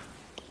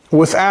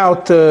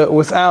without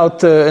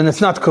and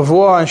it's not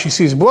kavua and she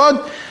sees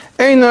blood,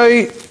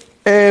 it's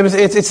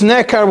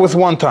nekar with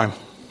 1 time.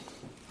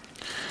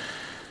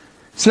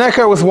 It's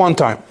nekar with 1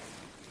 time.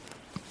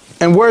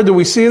 And where do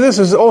we see this?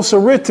 It's also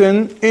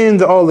written in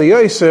the Ole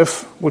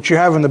Yosef, which you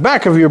have in the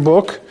back of your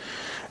book,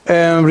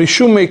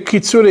 Rishume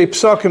Kitzurei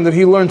Psakim that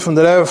he learned from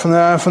the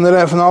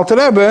Alter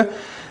Rebbe,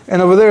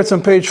 and over there it's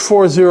on page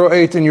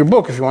 408 in your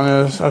book. If you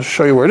want to, I'll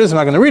show you where it is. I'm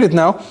not going to read it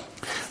now,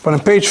 but on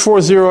page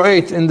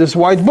 408 in this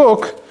white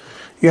book,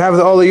 you have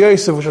the Ole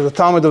Yosef, which is the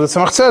Talmud of the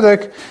Tzemach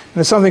Tzedek, and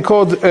there's something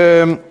called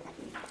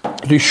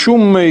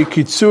Rishumei,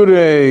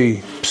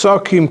 Kitzurei,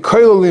 Psakim,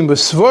 Koilolim,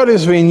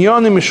 Besvaris,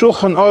 Veinyanim,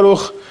 Mishulchan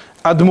Aruch,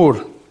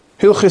 Admur,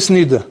 Hilchis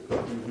Nida.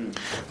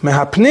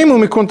 Mehapnim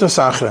u'mikuntas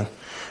achren.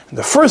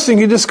 The first thing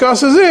he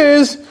discusses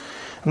is,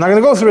 I'm not going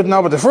to go through it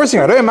now, but the first thing,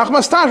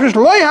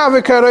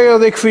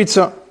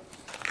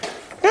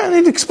 and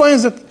he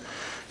explains it.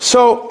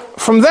 So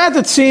from that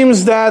it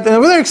seems that,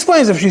 and it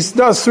explains if she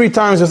does 3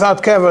 times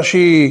without keva,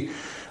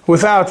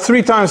 without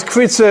 3 times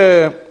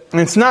kvitza, and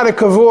it's not a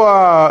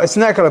kavua, it's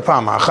neker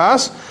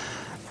pamachas.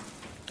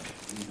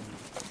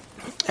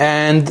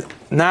 And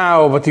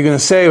now, what you're going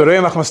to say,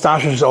 reimach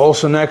mastashmish is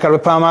also neker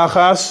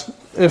pamachas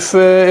if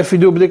you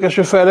do bdika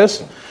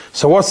sheferes.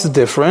 So what's the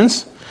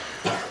difference?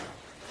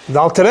 The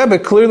Alter Rebbe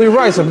clearly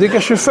writes of bdika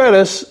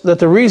sheferes that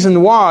the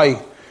reason why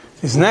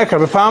is neker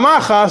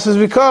b'pamachas is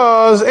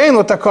because ein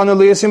lo takonu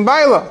liyas in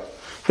baila.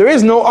 There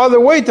is no other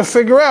way to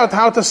figure out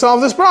how to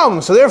solve this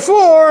problem. So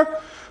therefore,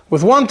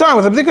 with one time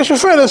with a bdika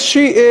sheferes,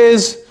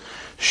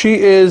 she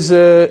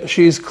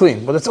is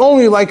clean. But it's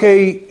only like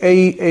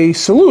a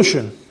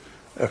solution,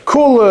 a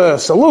cool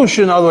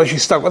solution. Otherwise,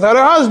 she's stuck without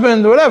her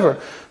husband, whatever.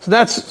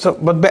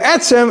 But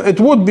be'etzem it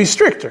would be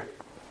stricter.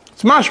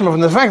 It's mashma from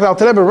the fact that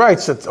Alter Rebbe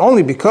writes that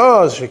only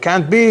because she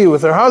can't be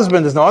with her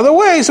husband, there's no other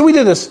way. So we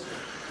did this.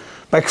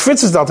 Like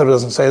Fitz's Alter Rebbe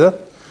doesn't say that.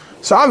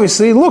 So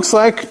obviously, it looks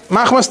like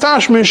machmas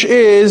tashmish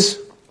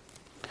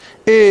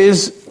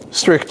is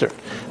stricter.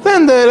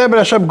 Then the Rebbe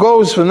Rashab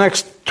goes for the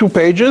next 2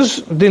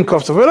 pages, Din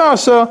Kofta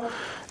Verasa,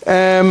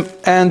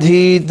 and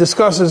he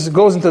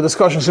goes into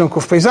discussion Siman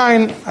Kuf Pei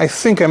Zayin. I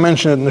think I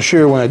mentioned it in the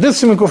shir when I did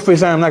Siman Kuf Pei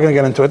Zayin. I'm not going to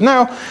get into it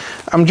now.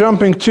 I'm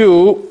jumping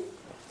to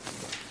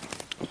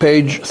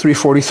page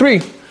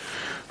 343,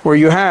 where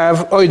you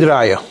have Oid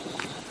Raya.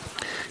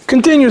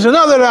 Continues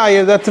another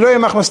Raya that Raya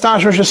Machmas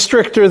Tashmish is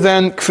stricter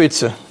than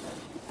Kfitze.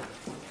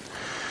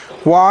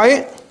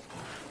 Why?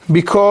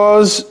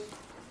 Because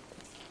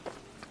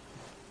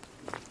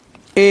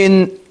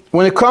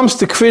when it comes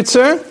to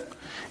Kfitze,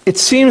 it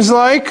seems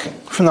like,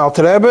 from the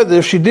Alter Rebbe, that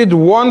if she did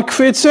 1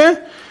 Kfitze,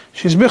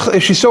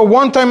 if she saw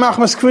 1 time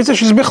Machmas Kfitze,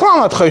 she's Bichlal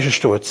not Choshesh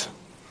to it.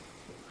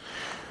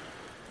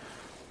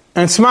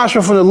 And it's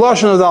mashma from the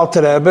Lashon of the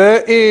Alter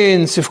Rebbe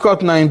in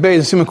Sifkot 9b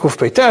and Siman Kuf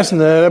Peites, and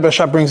the Rebbe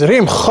Shab brings it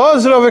here.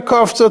 Chazra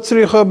v'kafza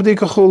tzricha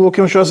b'dika chulu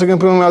kim shosagim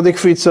p'mim adik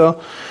kvitza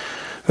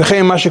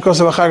v'chein ma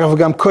shekosav achagav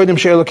v'gam kodim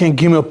she'elokin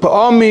gimel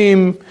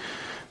pa'amim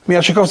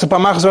miyad shekosav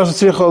pa'machas v'asa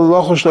tzricha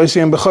l'lochel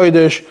shloisiyim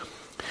b'chodesh.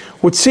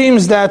 Which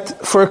seems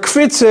that for a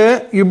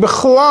kvitza you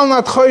b'chlal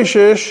not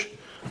choishesh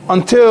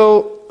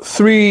until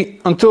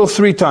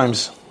 3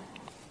 times.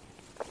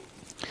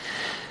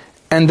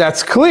 And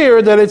that's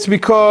clear that it's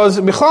because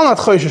Bichlal not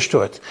choishesh to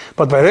it.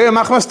 But by Reya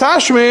Machmas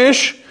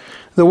Tashmish,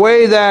 the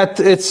way that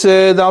it's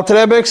the Alter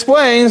Rebbe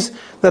explains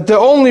that the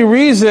only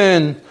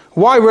reason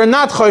why we're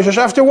not choishesh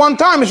after 1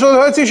 time is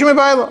otherwise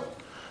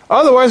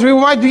we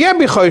might be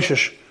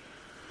choishesh.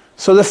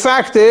 So the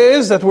fact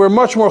is that we're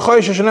much more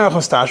choishesh in Reya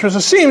Machmas Tashmish. So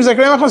it seems like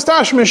Reya Machmas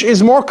Tashmish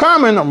is more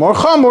common or more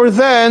chamor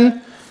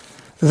than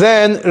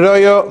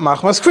Reya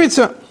Machmas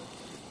Kvitza.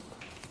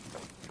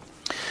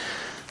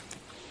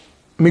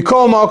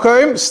 Mikol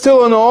Malkaim,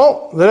 still in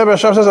all, the Rebbe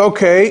Rashab says,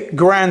 okay,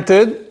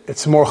 granted,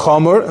 it's more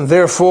chomer, and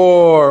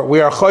therefore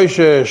we are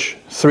choishesh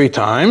 3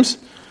 times.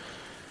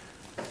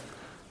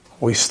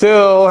 We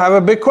still have a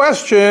big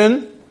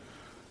question.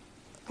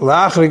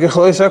 Why do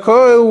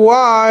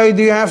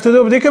you have to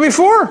do bdika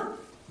before?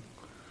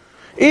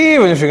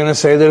 Even if you're going to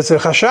say that it's a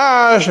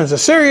chashash, and it's a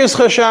serious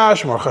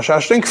chashash, more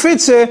chashash than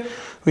kfitze,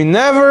 we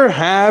never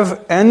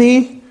have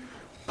any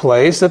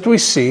place that we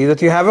see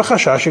that you have a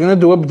chashash, you're going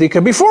to do a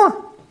bdika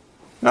before.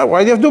 Now,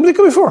 why do you have to do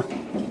bdika before? You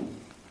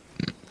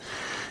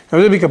have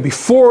to do bdika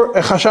before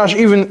a chashash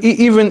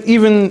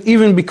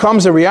even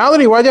becomes a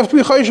reality. Why do you have to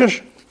be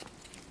choishesh?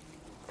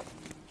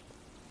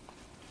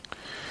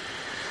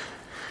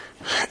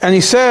 And he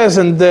says,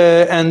 and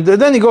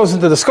then he goes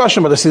into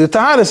discussion about the Siddha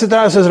Tahara. The Siddha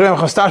Tahara says Reya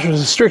Machmas Tashmish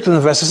is stricter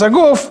than Veses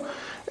Aguf,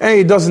 and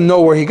he doesn't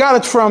know where he got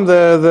it from.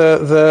 The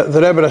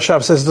Rebbe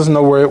Rashab says he doesn't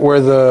know where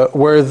the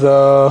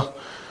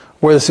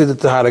Siddha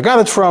Tahara got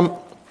it from.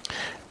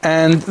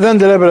 And then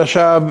the Rebbe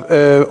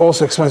Rashab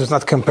also explains it's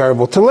not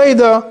comparable to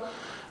Leda.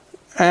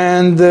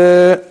 And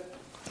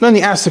then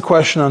he asks a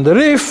question on the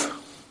Rif.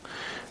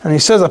 And he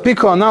says,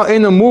 Apiko, now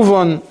in a move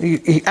on,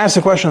 he asks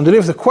a question on the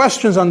Rif. The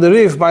questions on the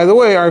Rif, by the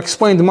way, are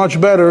explained much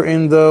better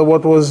in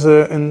what was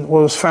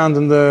found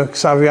in the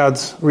Ksav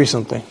Yad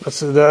recently.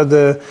 That's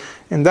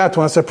in that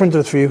one, I printed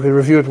it for you. You can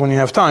review it when you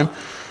have time.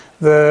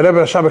 The Rebbe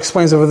Rashab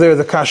explains over there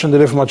the Kash and the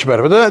Rif much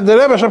better. But the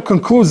Rebbe Rashab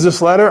concludes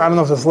this letter. I don't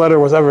know if this letter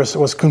was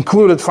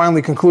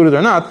finally concluded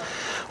or not.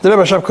 The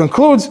Rebbe Rashab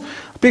concludes,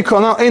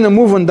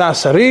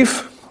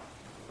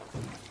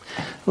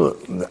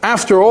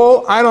 after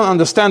all, I don't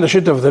understand the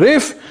shit of the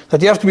Rif,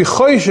 that you have to be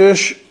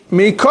choishesh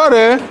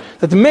meikare,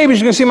 that maybe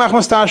you can see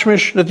machmas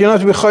tashmish, that you don't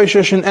have to be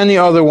choishesh in any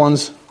other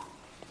ones.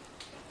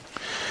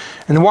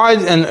 And why?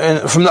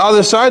 And from the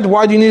other side,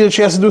 why do you need it?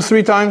 She has to do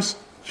 3 times.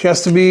 She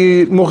has to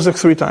be muhzak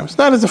 3 times.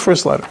 That is the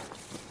first letter.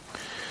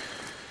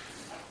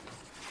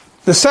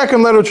 The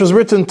second letter, which was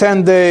written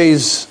 10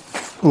 days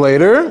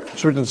later,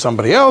 it's written to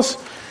somebody else,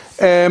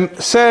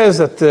 says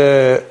that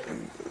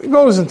it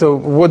goes into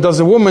what does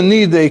a woman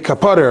need a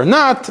kapara or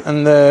not,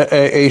 and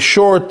a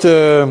short,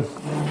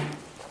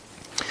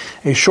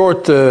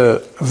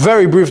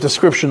 very brief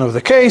description of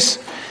the case,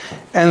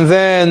 and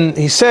then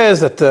he says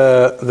that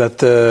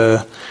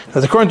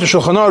according to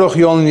Shulchan Aruch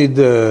you only need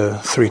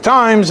 3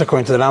 times,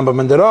 according to the Rambam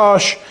and the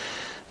Rosh,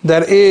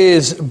 that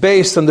is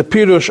based on the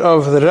Pirush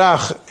of the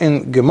Rach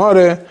in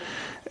Gemara.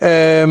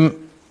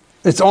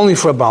 It's only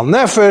for a Baal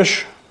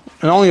Nefesh,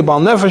 and only a Baal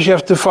Nefesh you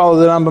have to follow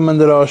the Rambam and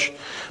the Rosh.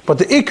 But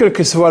the Iker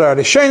Kisvara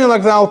Rishayna,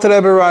 like the Alter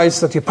Rebbe writes,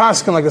 that you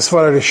paskin like the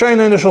Svara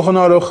Rishayna in the Shulchan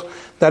Aruch,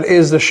 that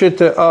is the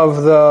Shitta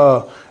of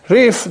the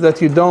Rif,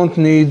 that you don't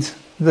need,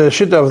 the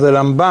Shitta of the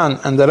Ramban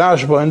and the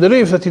Rashba and the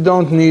Rif, that you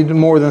don't need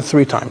more than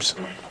 3 times.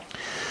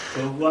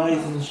 So why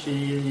isn't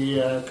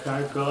she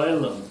Karka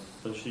Olam?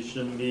 So she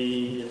shouldn't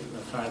be a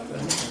Karka.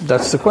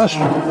 That's the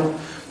question.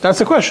 That's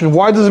the question.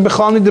 Why does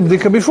Bechal need the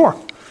Bdika before?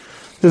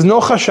 There's no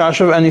chashash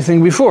of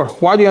anything before.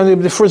 Why do you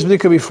need the first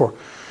Bdika before?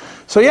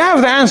 So you have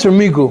the answer,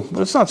 Migu,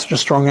 but it's not such a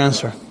strong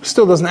answer. It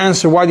still doesn't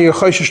answer why do you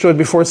choshesh to it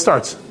before it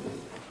starts.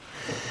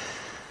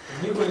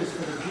 Migu is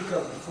for the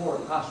Bdika before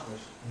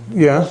Tashmish.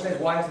 Yeah.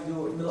 Why have to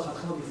do it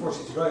before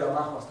Sitzroy or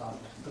Machmas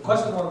Tashmish? The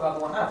question is more about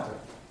the one after.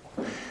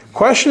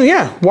 Question,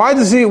 yeah. Why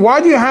do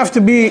you have to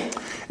be,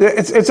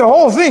 it's a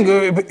whole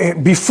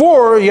thing.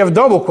 Before, you have a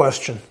double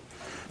question.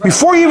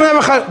 Before you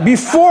even have You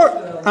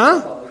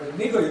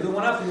do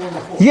one after, you do one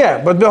before.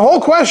 Yeah, but the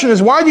whole question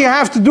is why do you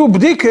have to do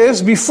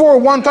bdikas before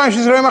one time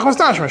she's Rei Machmas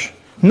Tashmish?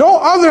 No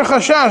other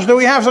chashash that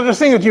we have such a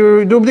thing that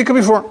you do bdika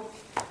before.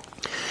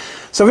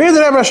 So here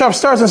the Rebbe Rashab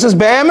starts and says,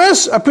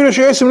 Be'emes, apirush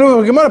yosim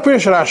ruv gemara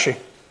apirush Rashi.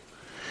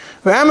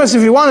 Be'emes,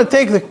 if you want to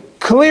take the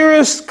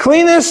clearest,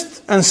 cleanest,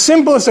 and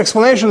simplest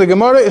explanation of the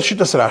Gemara, is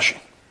Shitas Rashi.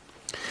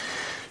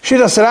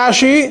 Shitas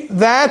Rashi,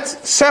 that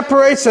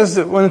separates, as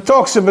when it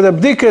talks about the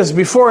bdikas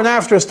before and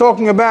after, it's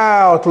talking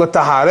about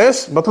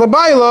letaharis, but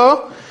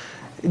lebaila,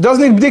 it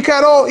doesn't need bdika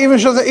at all, even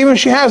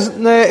she has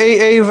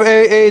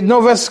a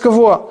no vesses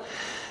kavua.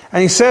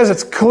 And he says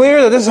it's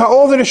clear that this is how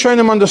all the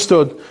Rishonim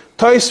understood.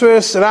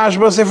 Tosfos,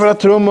 Rashba, Sefer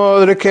HaTruma,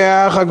 the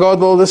Rekeach,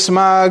 HaGodol, the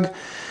Smag,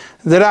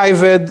 the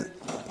Ravid,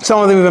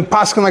 some of them even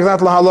paskin like that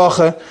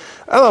lahalacha.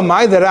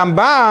 Elamai, the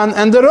Ramban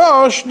and the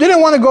Rosh didn't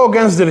want to go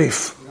against the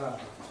Rif.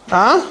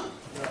 The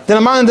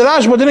Ramban and the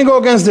Rashba didn't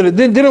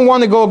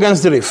want to go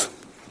against the Rif.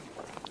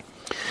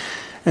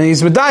 And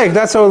he's medayik,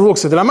 that's how it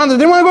looks. The Ramban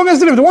didn't want to go against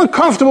the Rif. They weren't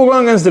comfortable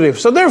going against the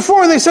Rif. So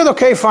therefore they said,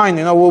 okay, fine,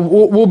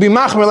 we'll be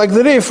machmer like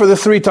the Rif for the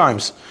 3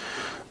 times.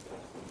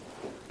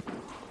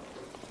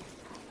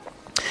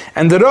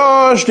 And the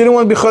Rosh didn't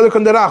want to be chodik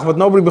on the Rach, but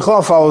nobody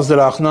Bechal follows the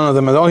Rach. None of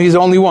them. He's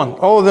only one.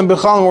 All of them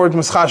Bechal were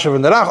Meschashev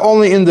in the Rach,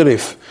 only in the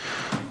Rif.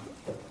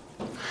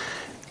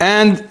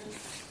 And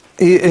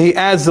he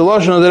adds the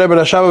Lashon of the Rebbe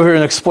Rashav here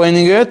in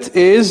explaining it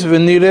is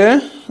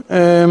Venire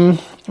in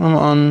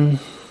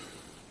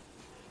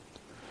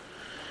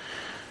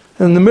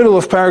the middle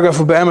of paragraph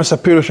of Be'emes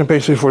HaPirush on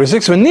page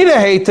 346. Venire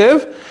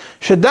Heitev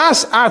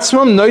Shedas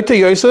Atzmam Noite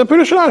Yoysa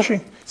HaPirush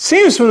Rashi.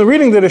 Seems from the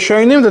reading that is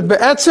showing him that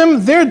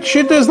Be'etzim, their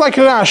shita is like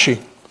Rashi.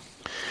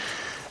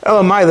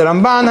 Elamai, the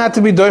Ramban had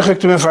to be doichek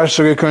to mefarsh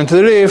according to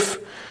the Rif,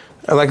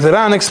 like the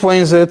Ran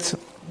explains it.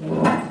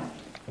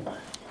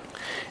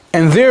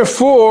 And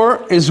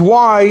therefore is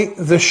why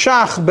the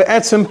Shach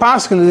Be'etzim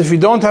paskin that if you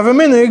don't have a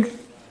minig,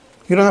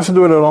 you don't have to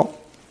do it at all.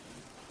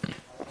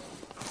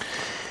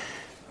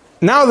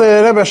 Now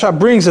the Rebbe Shah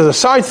brings as a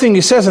side thing,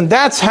 he says, and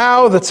that's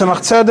how the Tzemach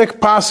Tzedek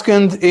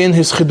paskined in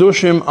his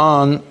Chidushim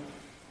on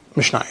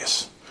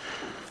Mishnayos.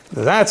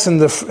 That's in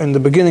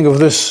the beginning of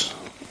this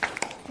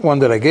one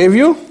that I gave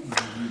you.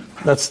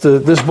 That's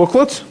this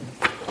booklet.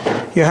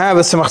 You have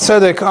a Tzemach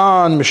Tzedek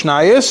on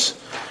Mishnayos,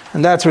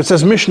 and that's where it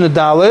says Mishnah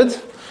Daled.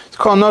 It's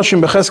called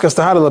Noshim Becheskas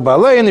Tahara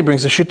Lebalei, and he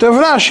brings the Shita of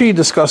Rashi. He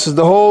discusses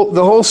the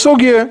whole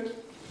sugya.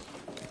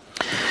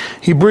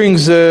 He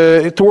brings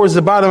towards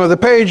the bottom of the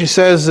page. He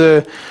says,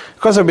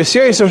 "Because of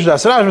B'Siyos,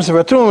 Das Rashi,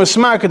 Sevatrum,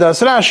 Smak,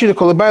 Das Rashi, the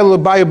Kolabaylo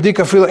Bayo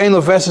Bdika Fil Ein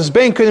Loveses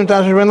Ben Kedim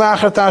Tashmish Ben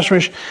Lachar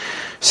Tashmish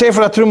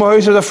Sefer HaTruma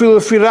Hoyser Da Fil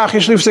Firach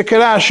Yishlif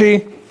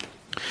Sekerashi."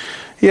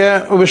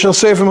 Yeah, we shall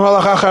say from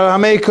Halach Achar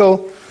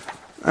Hamekel.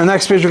 And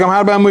next page we come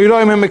Harba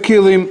Muiroim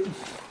Hemekilim.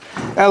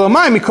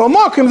 Elamai Mikol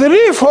Mokim. The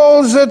Rif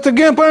holds that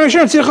again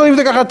Paramishem Tzich Lev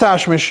Dekachat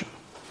Tashmish.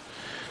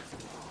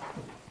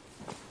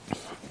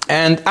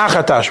 And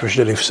Achat Tashmish,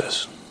 the Rif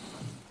says.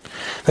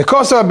 The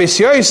cost of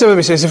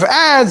B'Siyos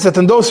adds that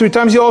in those 3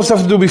 times you also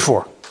have to do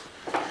before.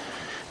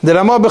 The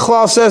Ramah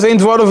Bechlal says, Ein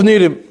Dvar of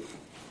Nirim.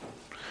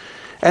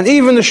 And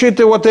even the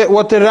Shitta, what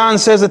the Ran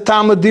says, the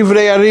Talmud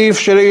Divrei Arif,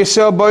 Sherei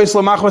Yisrael Bois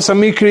Lamachmas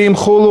Amikrim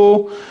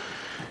Chulu.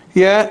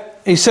 Yeah,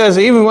 he says,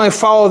 even when I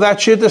follow that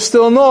Shitta,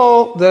 still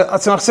no, the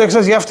Tzemach Tzedek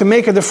says you have to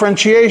make a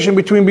differentiation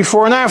between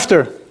before and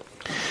after.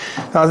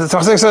 Now the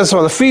Tzemach Tzedek says,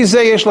 so the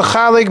Fizeh Yesh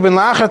Lachalik Ben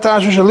Lachar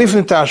Tashmish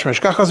Lifnei Tashmish.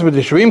 Kachas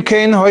B'Dish. V'im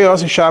Kein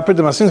Hoyos Yishapir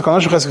the Masin Kol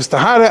Nosh Cheskes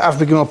Tahare Af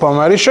B'Gimel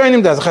Palmar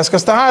Rishonim. That's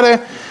Cheskes Tahare.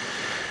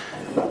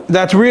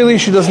 that really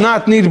she does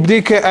not need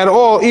bdika at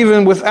all,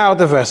 even without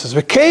the vessels.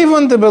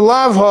 V'kevan de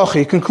belav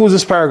hochi, concludes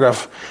this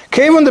paragraph.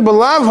 Kevan de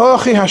belav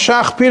hochi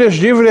hashach pirish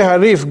divrei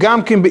harif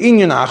gam kim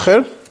be'inyan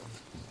acher.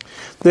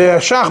 The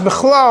hashach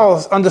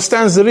bechlal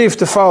understands the rif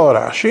to follow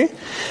Rashi.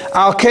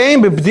 Al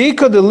kein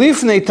bebdika de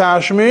lifnei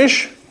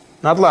tashmish,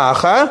 not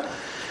la'achar,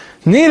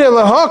 nire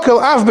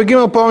lehokel af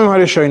begimel pomim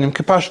harishonim,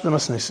 kepashat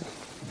nemasnisim.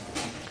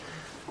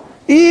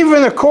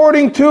 Even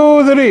according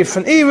to the rif,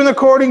 and even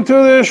according to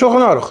the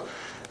Shulchan Aruch,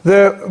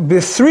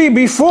 the 3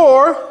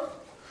 before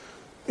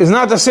is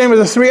not the same as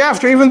the 3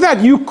 after. Even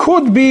that, you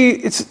could be,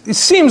 it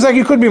seems like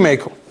you could be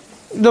mekel.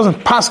 It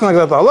doesn't pass like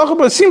that halacha,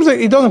 but it seems like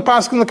it doesn't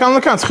pass in the kan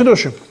it's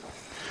chidushim.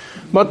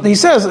 But he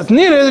says it's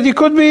near that you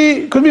could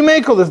be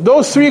mekel. That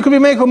those 3 could be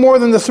mekel more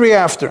than the 3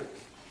 after.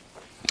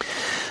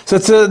 So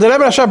it's, the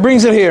Rebbe Rashab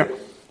brings it here.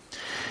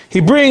 He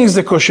brings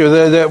the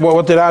kusha,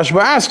 what the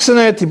Rashba asks in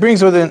it. He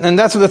brings it, and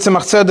that's what the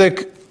Tzemach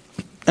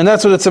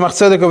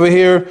Tzedek over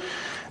here.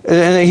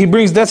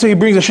 And that's what he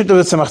brings the shit of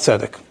the Tzemach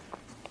Tzedek.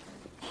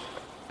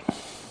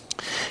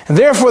 And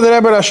therefore the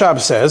Rebbe Rashab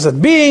says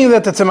that being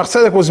that the Tzemach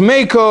Tzedek was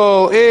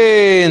mekel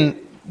in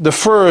the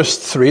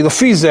first 3, the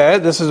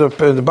Fizeh, this is at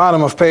the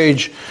bottom of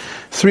page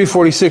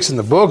 346 in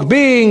the book,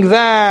 being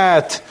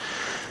that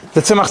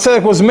the Tzemach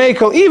Tzedek was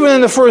mekel even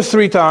in the first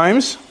 3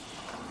 times,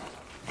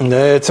 and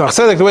the Tzemach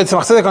Tzedek, the way the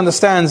Tzemach Tzedek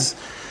understands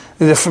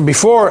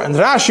before, and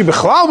Rashi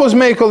Bechlal was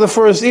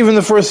mekel even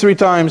the first 3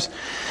 times,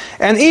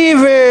 and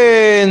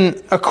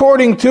even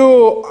according to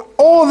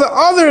all the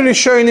other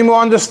Rishonim who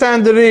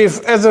understand the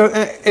Rif,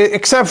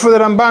 except for the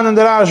Ramban and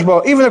the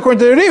Rashba, even according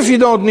to the Rif, you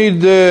don't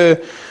need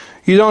the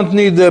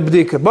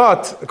bdika.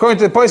 But according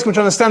to the Poskim which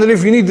understand the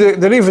Rif, you need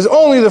the Rif is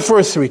only the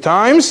first 3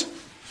 times.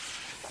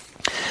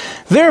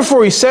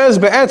 Therefore, he says,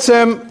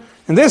 be'etzem,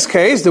 in this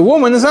case, the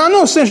woman is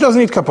anus, since she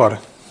doesn't need kapara.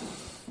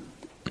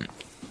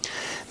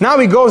 Now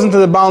he goes into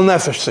the Baal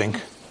Nefesh thing.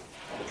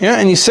 Yeah,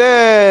 and he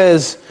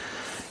says,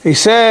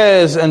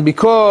 and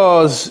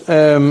because he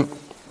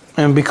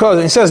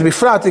says,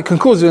 Bifrat, he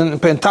concludes in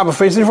top of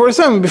page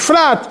 347,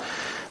 Bifrat,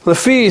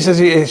 Lefi says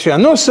she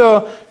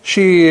anusa,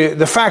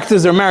 the fact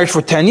is they're married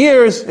for 10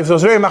 years. If it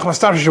was Rei Machmas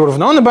Tashmish, she would have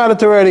known about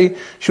it already.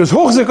 She was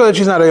Huchzika that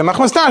she's not Rei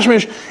Machmas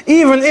Tashmish,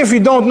 even if you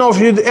don't know if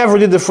she ever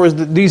did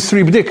these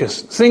 3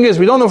 bdikas. The thing is,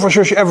 we don't know for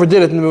sure she ever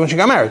did it when she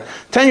got married.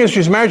 10 years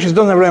she's married, she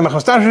doesn't have Rei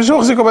Machmas Tashmish, she's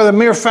Huchzika by the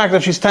mere fact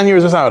that she's 10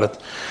 years without it.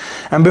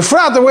 And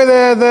Bifrat, the way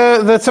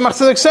the Tzemach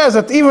Tzedek says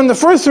that even the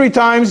first 3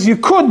 times, you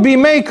could be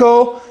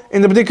mekel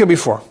in the bdika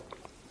before.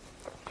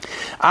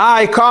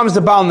 Comes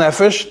the Baal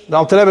Nefesh. The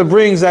Alter Rebbe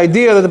brings the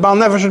idea that the Baal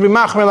Nefesh should be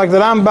machmer like the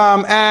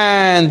Rambam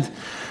and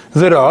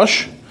the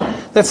Rosh.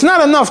 That's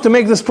not enough to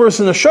make this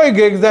person a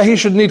shoygig that he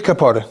should need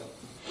kapara.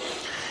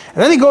 And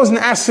then he goes and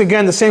asks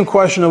again the same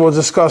question that was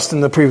discussed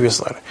in the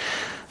previous letter.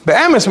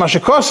 Be'emes ma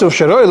shekosuv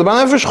sheroi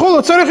l'Baal Nefesh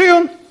chulu tzarich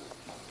iyun.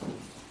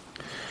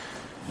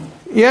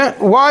 Yeah,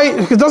 why?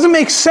 It doesn't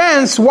make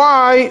sense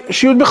why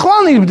she would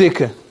bechlal need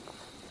bdika.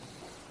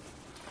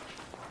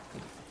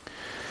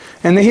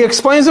 And he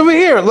explains over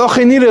here,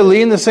 Lochi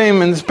Nireli, in this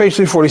page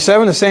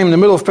 347, the same in the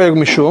middle of Perek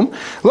Mishum.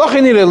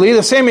 Lochi Nireli,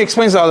 the same he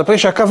explains the other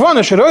place.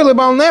 Hakavana sheroi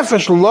lebal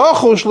nefesh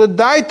lochush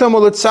ledaitam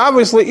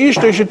uletzavis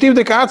leishto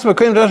shetivdik atzma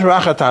koyin rash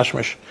v'achar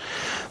tashmish.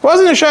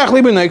 Wasn't a shaykh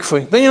liben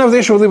nekfi. Then you have the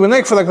issue with liben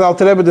nekfi, like the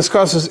Alter Rebbe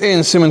discusses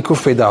in Siman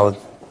Kuf Pei Daled.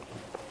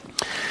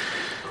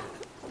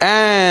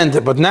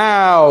 But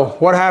now,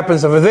 what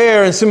happens over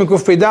there in Siman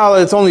Kuf Pei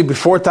Daled? It's only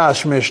before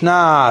tashmish,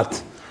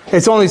 not.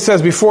 It only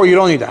says before, you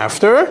don't need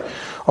after.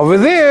 Over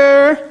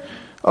there,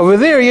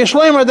 yesh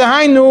leimer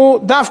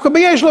dehainu dafka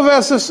beyesh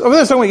leveses. Over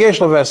there, it's talking about yesh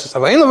leveses.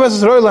 Aber ein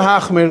leveses roi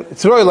lehachmir,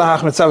 it's roi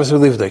lehachmir tzavis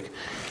v'livdik.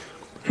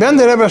 Then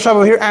the Rebbe Rashab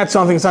over here adds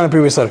something that's not in the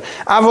previous letter.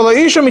 Avol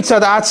ha'isha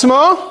mitzad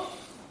atzma,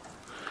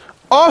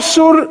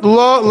 osur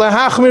lo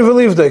lehachmir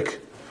v'livdik.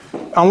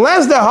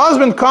 Unless the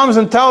husband comes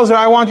and tells her,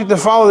 I want you to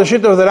follow the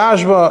shit of the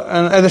Rashba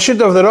and the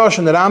shit of the Rosh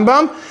and the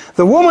Rambam,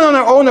 the woman on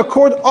her own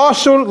accord,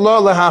 osur lo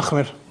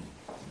lehachmir.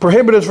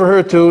 Prohibited for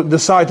her to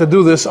decide to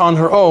do this on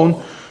her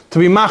own, to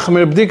be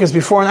machmir bdikas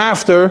before and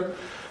after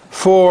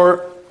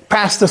for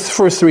past the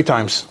first 3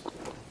 times.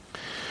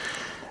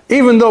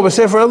 Even though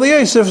b'sefer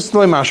Eliyosef it's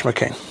lo mashma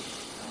kain.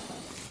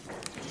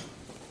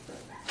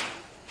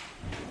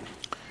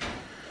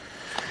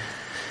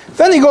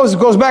 Then he goes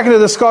back into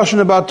the discussion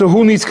about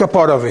who needs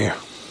kapara over here.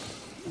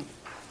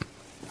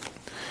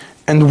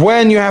 And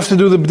when you have to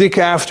do the bdika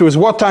afterwards,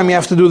 what time you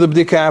have to do the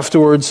bdika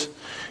afterwards.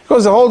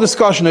 Because the whole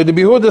discussion, the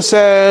Behuda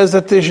says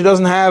that she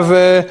doesn't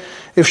have,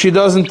 if she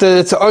doesn't,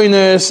 it's a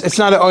oinus, it's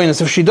not a oinus.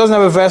 If she doesn't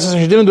have a vessel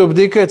and she didn't do a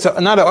bdika, it's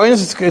not a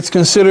oinus, it's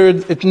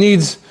considered, it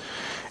needs,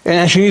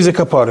 and she needs a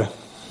kapara.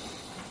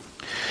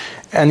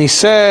 And he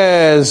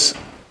says,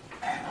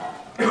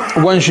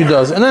 when she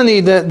does. And then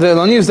the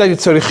Laniv Zayit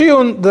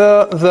Tzarichiyun,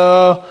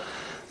 the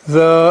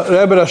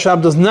Rebbe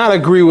Rashab does not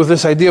agree with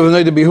this idea of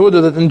the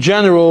Behuda that in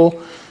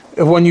general,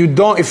 when you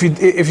don't, if you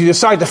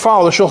decide to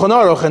follow the Shulchan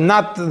Aruch and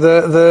not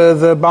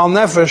the Baal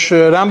Nefesh,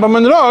 Rambam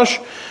and Rosh,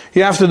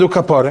 you have to do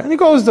kapara. And he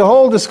goes the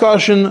whole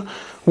discussion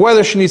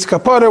whether she needs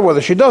kapara, whether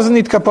she doesn't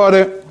need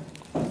kapara.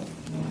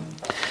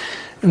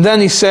 And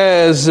then he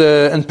says,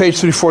 on page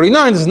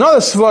 349, there's another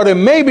svara,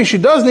 maybe she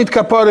does need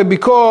kapara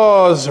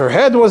because her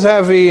head was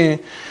heavy,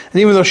 and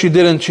even though she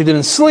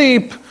didn't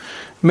sleep.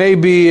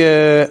 Maybe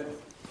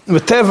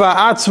Teva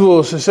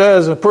Atzvus, it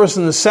says a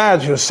person is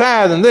sad, she was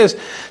sad, and this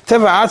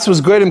Teva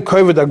Atzvus Greidim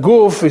Kovid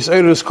Aguf is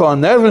Eirus Kol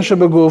Nerven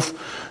Shebaguf.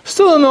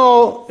 Still in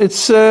all,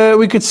 it's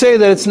we could say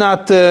that it's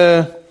not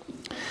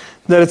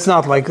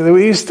like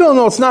we still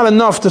know it's not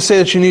enough to say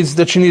that she needs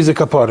a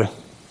kapara.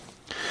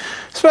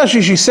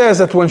 Especially she says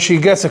that when she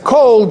gets a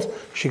cold,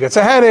 she gets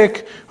a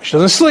headache. When she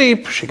doesn't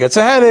sleep, she gets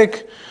a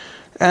headache.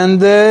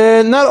 And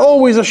not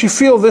always does she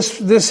feel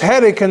this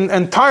headache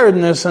and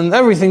tiredness and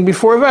everything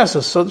before a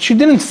vessel. So she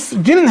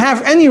didn't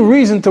have any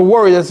reason to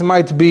worry that it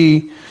might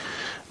be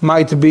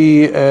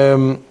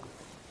a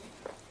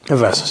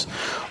vessel.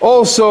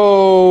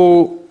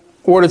 Also,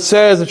 what it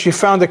says that she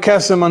found a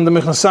kesem on the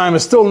Michnasayim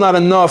is still not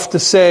enough to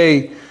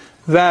say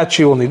that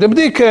she will need a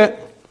bdika.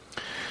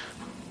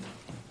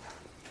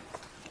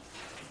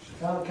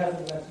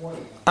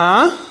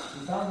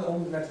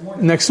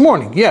 Next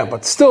morning, yeah,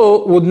 but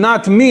still would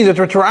not mean that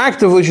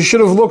retroactively she should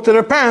have looked at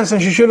her pants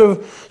and she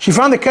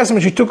found the kesem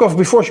and she took off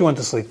before she went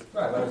to sleep.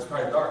 Right, but it's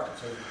quite dark.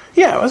 So.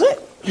 Yeah, was it?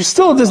 She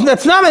still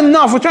that's not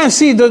enough. We're trying to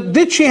see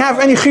did she have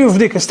any chiyuv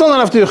dika? Still not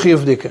enough to do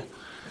chiyuv dika.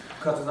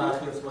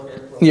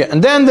 Yeah,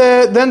 and then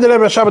the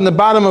Rebbe Rashab in the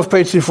bottom of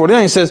page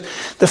 349 he says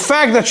the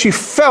fact that she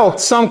felt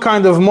some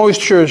kind of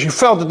moisture, she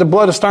felt that the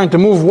blood is starting to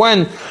move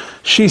when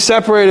she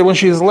separated, when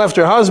she left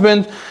her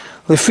husband.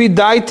 This means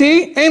that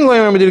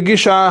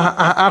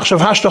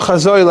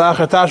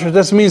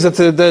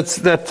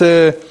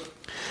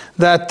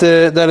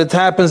it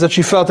happens that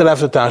she felt it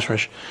after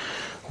Tashmish.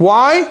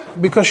 Why?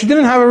 Because she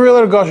didn't have a real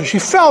ergasha. She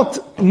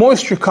felt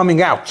moisture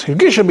coming out. She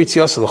didn't.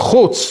 It's not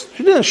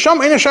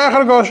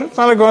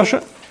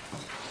ergasha.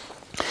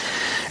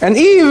 And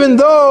even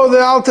though the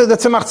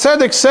Tzemach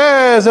Tzedek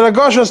says that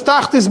ergasha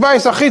tachtis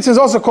bais achitz is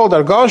also called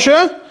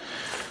ergasha,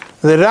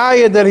 the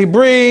raya that he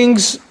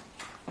brings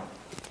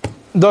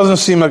doesn't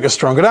seem like a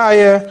strong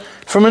raya.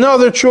 From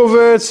another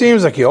tshuva, it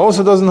seems like he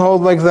also doesn't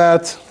hold like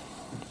that.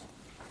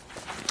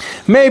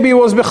 Maybe it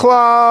was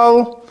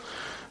bichlal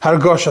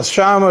hargoshas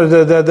sham,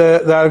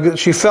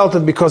 she felt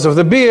it because of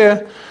the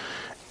beer,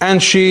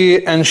 and she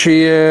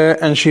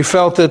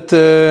felt it.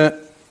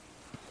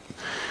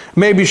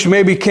 Maybe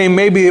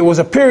it was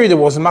a period. It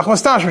wasn't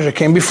machmas tashmish. It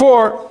came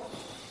before.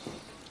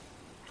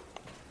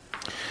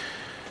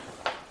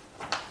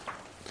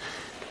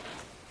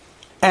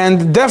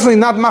 And definitely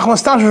not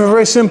machmas tashmish.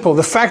 Very simple.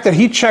 The fact that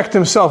he checked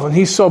himself and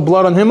he saw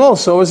blood on him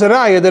also is a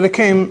raya that it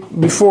came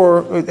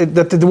before.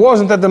 That it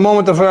wasn't at the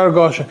moment of her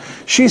ergasha.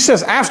 She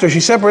says after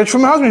she separates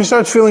from her husband, she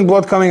starts feeling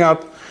blood coming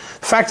out.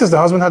 The fact is the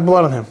husband had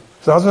blood on him.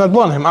 So the husband had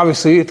blood on him.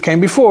 Obviously, it came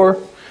before.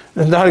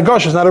 And the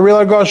ergasha is not a real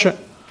ergasha.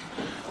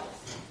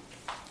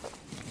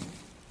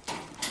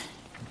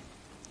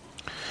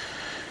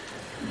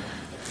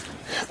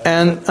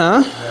 And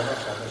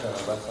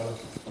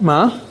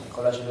מה?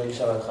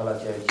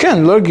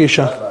 כן, לא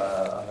הרגישה.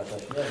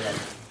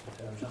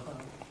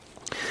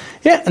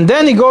 Yeah, and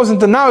then he goes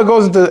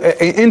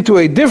into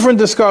a different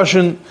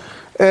discussion.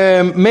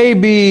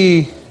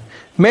 Maybe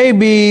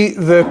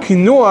the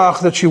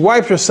kinuach that she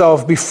wiped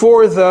herself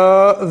before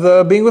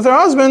the being with her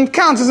husband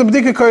counts as a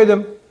bdika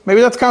koydem. Maybe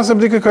that counts as a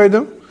bdika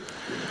koydem.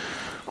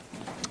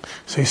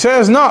 So he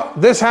says, no,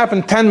 this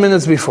happened 10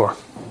 minutes before.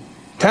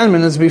 10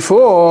 minutes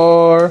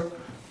before,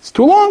 it's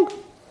too long.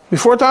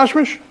 Before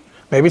Tashmish.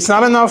 Maybe it's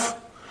not enough.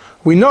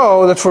 We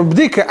know that for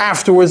bdika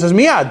afterwards is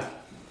miyad.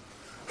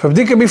 For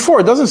bdika before,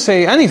 it doesn't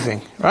say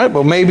anything, right?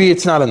 But maybe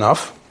it's not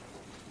enough.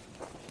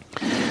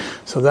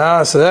 So the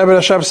Rebbe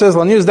Rashab says,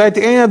 "Lanius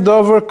daiti eina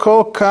dover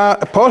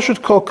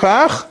poshut kol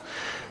kach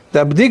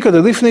the bdika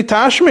the lifnei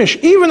tashmish."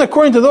 Even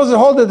according to those that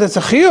hold that it's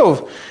a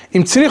chiyuv,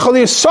 im tzrich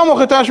ali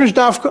somoch tashmish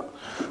davka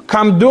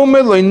kam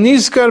dume lo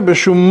nizkar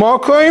b'shum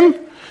mokoim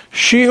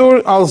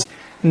shiur al.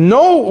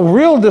 No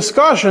real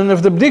discussion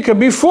if the bdika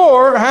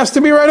before has to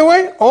be right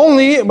away,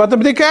 only about the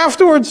bdika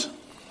afterwards.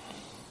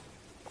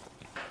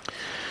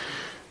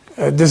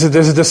 There's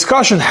a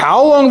discussion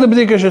how long the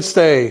bdika should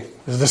stay.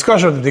 There's a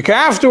discussion of the bdika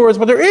afterwards,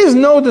 but there is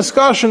no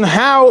discussion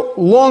how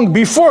long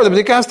before the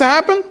bdika has to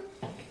happen.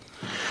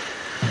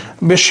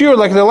 Beshir,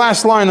 like the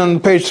last line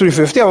on page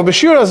 350,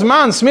 Beshir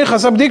azman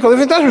smichas abdika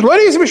lifnei tashmish lo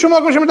yis b'shum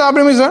makom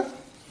shemedabrim mizeh.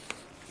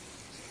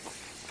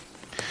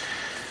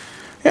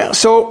 Yeah,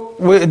 so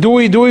do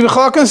we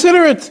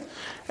consider it?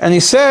 And he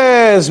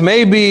says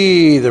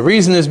maybe the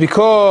reason is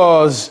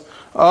because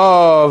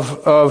of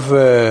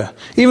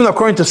even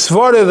according to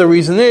Svara, the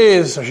reason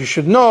is so she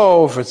should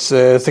know if it's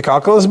the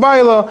calculus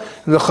baila,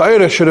 the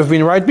chayra should have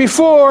been right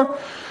before.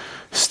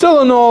 Still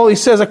in all, he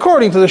says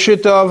according to the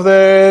shita of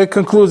the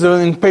concludes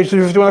in page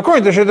 351,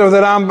 according to the shita of the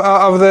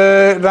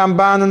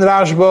Ramban and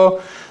Rashba,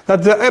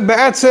 that the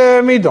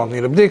be'etzem, you don't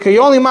need a bdika, you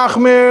only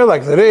machmir,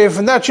 like the Rif,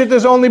 and that shit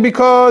is only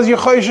because you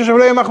choishish of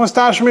rei machmas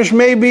tashmish,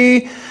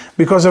 maybe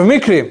because of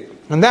mikri.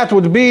 And that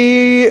would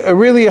be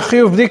really a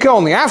חיוב בדיקה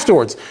only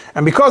afterwards.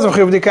 And because of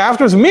חיוב בדיקה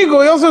afterwards,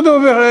 migo, you also do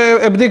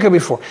a bdika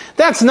before.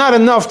 That's not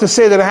enough to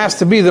say that it has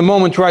to be the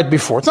moment right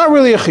before. It's not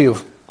really a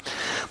חיוב.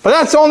 But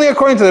that's only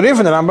according to the Rif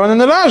and the Rambam and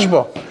the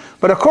Rashba.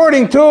 But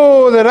according to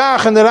the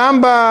Rach and the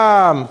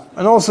Rambam,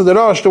 and also the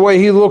Rosh, the way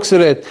he looks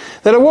at it,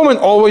 that a woman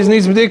always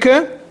needs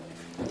bdika,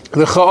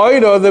 the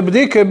cha'ira, the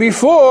bdika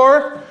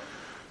before,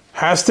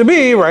 has to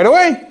be right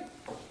away.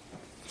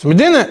 It's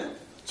medina.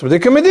 It's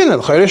bdika medina.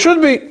 The cha'ira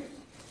should be.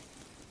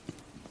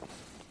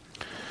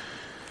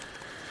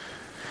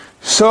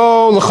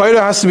 So, l'chayra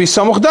has to be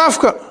samuch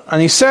dafka.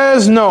 And he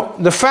says, no.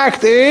 The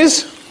fact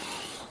is,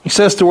 he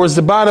says towards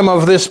the bottom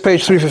of this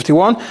page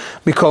 351,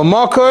 mikol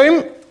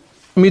makoim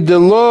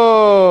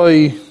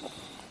mideloi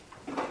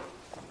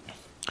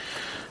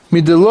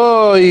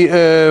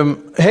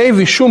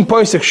hevi shum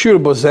poisek shir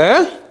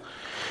bozeh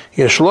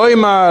yesh lo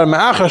imar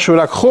me'achar shu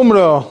rak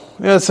chumra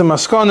yetzem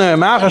maskane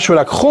me'achar shu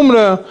rak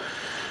chumra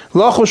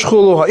lachush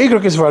chulu ha'ikra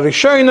kisvar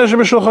rishayna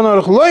shebeshulchan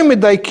aruch lo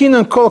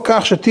imedaikinan kol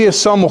kach shetiyeh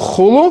samuch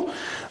chulu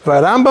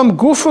v'arambam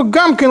gufa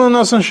gam ken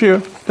l'nasan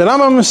shir. The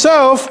Rambam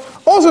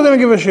himself also didn't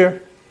give a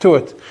shir to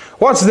it.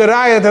 What's the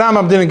raya that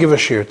Rambam didn't give a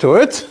shir to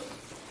it?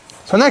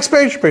 So next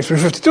page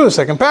 352, the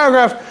second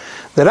paragraph.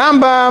 The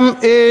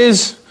Rambam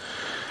is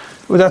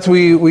that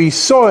we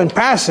saw in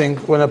passing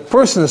when a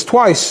person is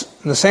twice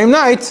in the same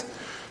night.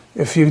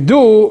 If you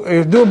do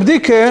a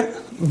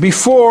bdika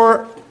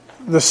before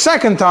the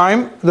second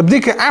time, the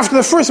bdika after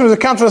the first time is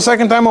accounted for the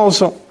second time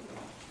also.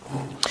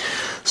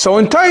 So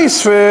in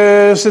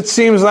Taisvus, it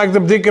seems like the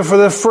bdika for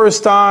the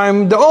first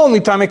time, the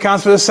only time it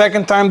counts for the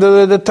second time,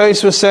 the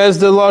Taisvus says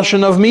the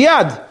lashon of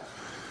miyad.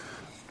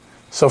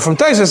 So from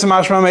Taisvus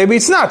mashma, maybe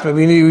it's not.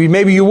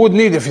 Maybe you would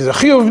need, if it's a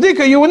חיוב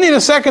bdika, you would need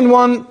a second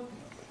one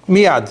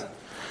miyad.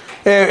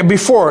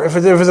 Before, if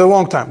it's a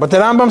long time. But the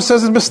Rambam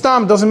says it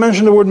bestam, doesn't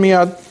mention the word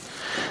miyad.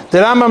 The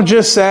Rambam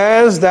just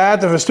says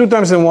that if it's 2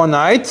 times in one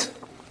night,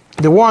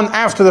 the one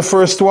after the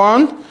first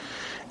one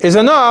is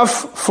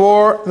enough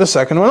for the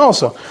second one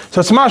also.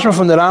 So it's mashma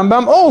from the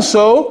Rambam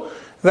also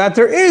that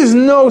there is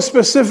no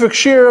specific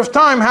share of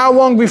time how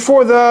long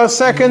before the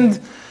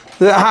second,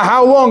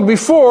 how long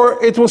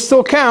before it will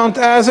still count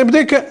as a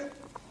bdika.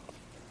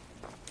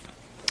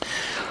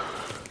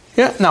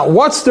 Yeah. Now,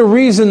 what's the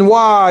reason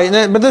why?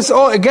 But this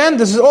all again.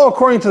 This is all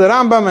according to the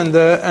Rambam and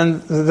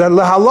the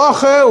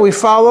halacha. We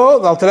follow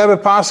the Alter Rebbe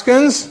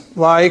paskins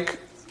like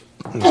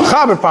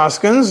Chaber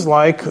paskins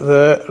like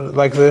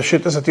the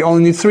shittas that you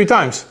only need 3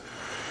 times,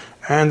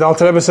 and the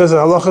Alter Rebbe says the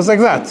halacha is like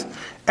that.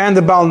 And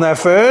the Baal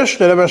Nefesh,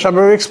 the Rebbe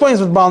Shabbos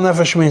explains what Baal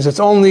Nefesh means. It's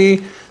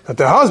only that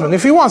the husband,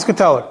 if he wants, can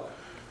tell her,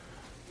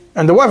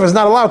 and the wife is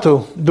not allowed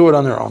to do it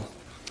on her own.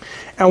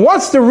 And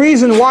what's the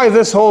reason why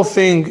this whole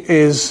thing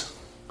is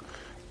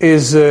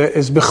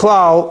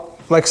bichlal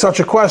like such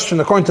a question?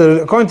 According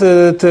to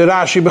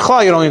Rashi,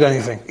 bichlal you don't need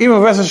anything,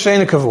 even vesas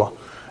she'ein kavua,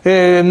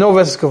 no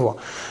vesas kavua.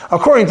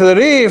 According to the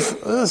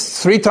Rif,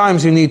 3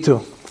 times you need to.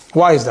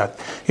 Why is that?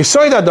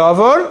 Yisoid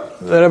hadavar,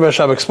 the Rebbe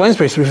Shab explains,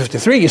 page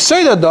 353.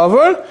 Yisoid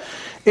hadavar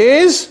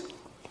is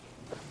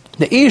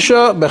the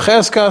isha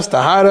becheskas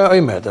tahara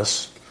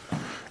oimedas.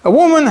 A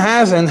woman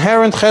has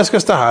inherent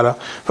cheskas tahara.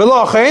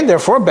 V'lochein,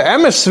 therefore,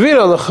 be'emes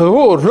svira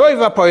l'churur roi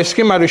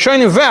v'apoiskim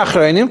harishonim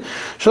ve'achreinim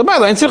shel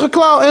ba'ala ein tzich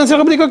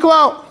b'dika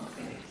klal.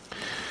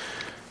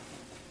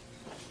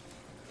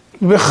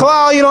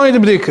 B'chlal, you don't need a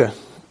b'dika.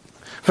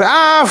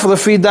 Ve'af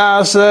lefi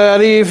das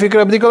Rif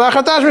ikra b'dika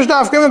la'achat tashmish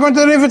dafka. According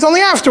to the Rif, it's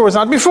only afterwards,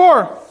 not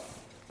before.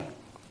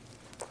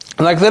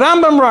 Like the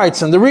Rambam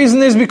writes, and the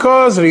reason is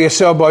because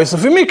Riyaseh ba'is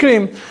lefi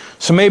mikrim.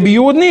 So maybe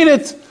you would need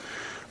it.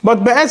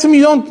 But be'etzim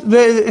you don't.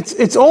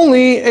 It's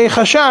only a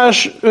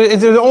chashash.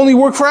 It only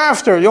work for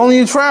after. You only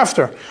need for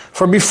after.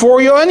 For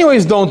before you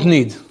anyways don't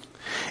need.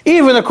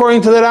 Even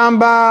according to the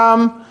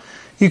Rambam,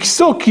 you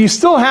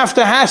still have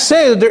to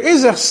say that there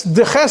is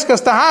the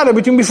cheskas tahara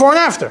between before and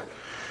after.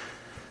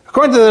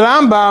 According to the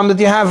Rambam, that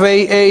you have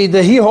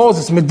that he holds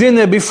it's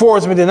medina before,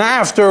 it's medina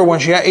after.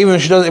 Whenever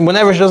she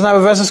doesn't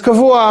have a vesas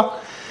kavua,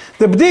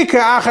 the bdika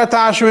achat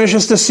tashmish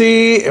is to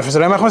see if it's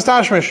remach mas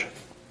tashmish.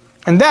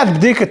 And that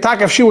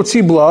bdika, if she would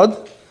see blood,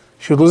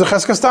 she would lose a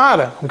cheskas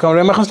tahara, become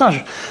remach mas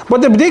tashmish.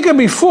 But the bdika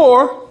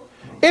before,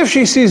 if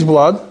she sees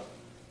blood,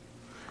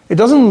 she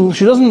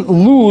doesn't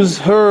lose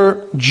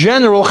her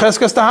general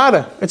cheskas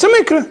tahara. It's a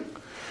mikra.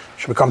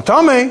 She become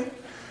tamei.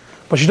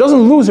 But she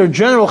doesn't lose her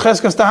general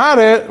cheskas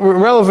tahara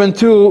relevant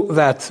to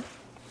that.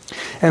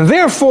 And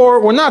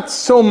therefore, we're not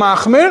so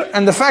machmir,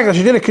 and the fact that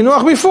she did a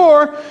kinuach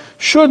before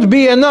should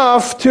be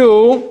enough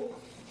to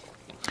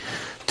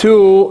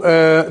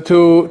that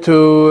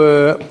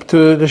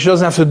she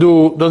doesn't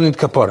need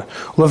kapara.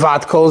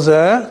 Levat kol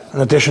zeh,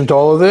 in addition to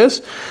all of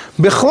this,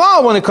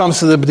 bichlal when it comes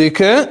to the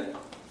bdika,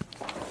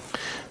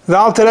 the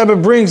Alter Rebbe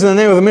brings in the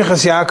name of the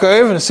Minchas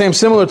Yaakov, and the same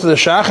similar to the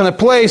Shach, in a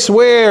place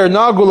where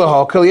Nagu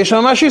Lahakal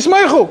Yesham Mashi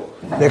Smeichu.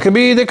 They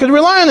could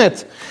rely on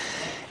it.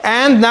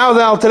 And now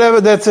the Alter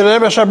Rebbe, that the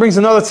Rebbe Shach brings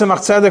another Tzemach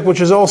Tzedek, which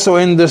is also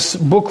in this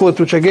booklet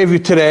which I gave you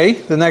today,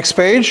 the next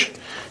page.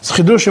 It's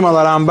Chidushim al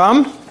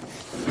Rambam.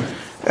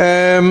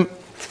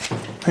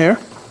 here.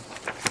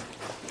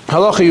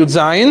 Halacha Yud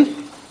Zayin.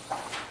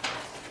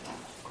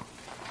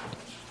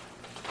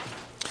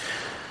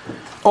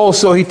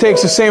 Also, he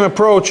takes the same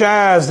approach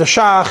as the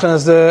Shach and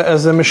as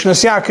the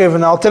Mishnas Yaakov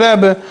and Alter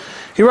Rebbe.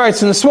 He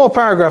writes in a small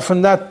paragraph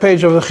on that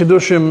page of the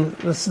Chidushim.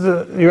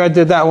 You right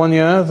did that one,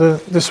 yeah,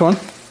 this one,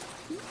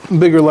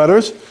 bigger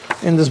letters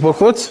in this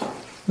booklet.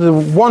 The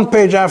one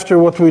page after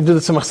what we did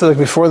at Tzemach Tzedek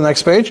before, the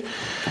next page.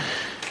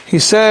 He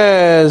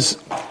says,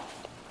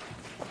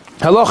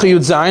 Halacha Yud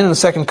Zayin in the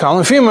second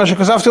column. Fima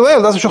shekasavti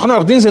leil. That's Shulchan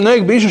Aruch. Din ze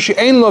noeg beisha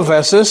she'ein lo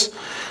veses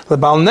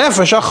lebal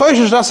nefesh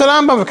achoishes das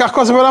Rambam v'kach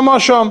kosev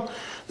Ramasham.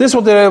 This is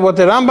what the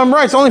Rambam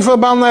writes, only for the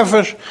Baal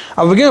Nefesh.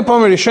 I'll begin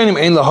upon Rishonim,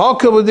 ein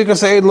lahakel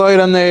b'dikas eid lo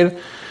iraneir.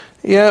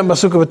 Yeah,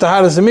 Basuka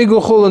v'tahar is the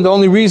miguchul, and the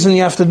only reason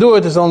you have to do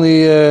it is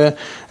only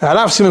Harav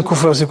Siman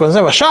Kufra V'sikon.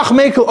 V'shach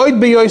mekel oid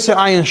b'yoyse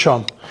ayin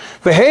sham.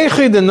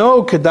 V'heichi de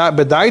no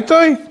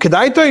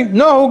kedaitoi,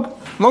 no,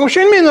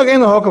 mamushin minog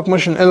ein lahakel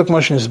k'moshin elok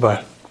moshin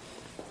izbar.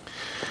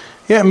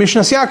 Yeah,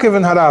 Mishnas Yaakov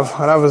and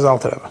Harav is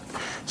Alter Rebbe.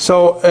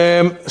 So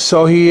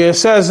he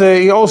says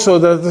he also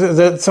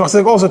the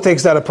Tzemach also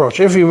takes that approach.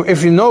 If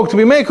you know to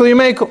be mekel, you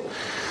mekel.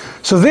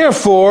 So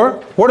therefore,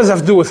 what does that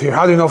have to do with here?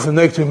 How do you know if the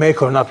neik to be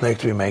mekel or not neik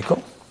to be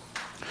mekel?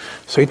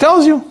 So he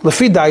tells you,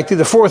 Lefi daiti,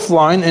 the fourth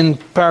line in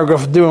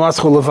paragraph Divrei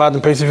Matzcho Levad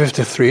in page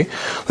 53.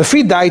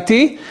 Lefi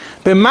daiti,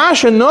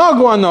 b'mashe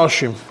nogu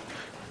anoshim.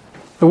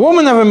 The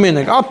woman have a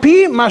minig. Al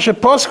pi mashe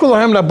posku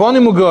lohem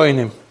rabbonim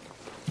ugoinim.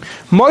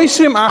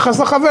 Moisrim achas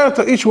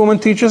lachaverta. Each woman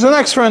teaches the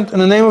next friend in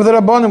the name of the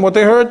rabbonim what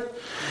they heard.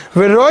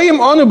 V'royim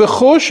onu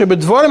b'chush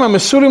shebedvarim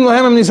hamesurim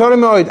lohem hem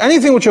nizharim me'od.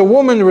 Anything which a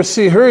woman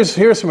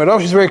hears from her,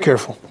 she's very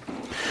careful.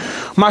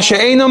 Mashe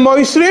eino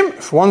moisrim.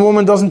 If one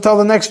woman doesn't tell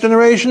the next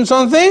generation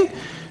something,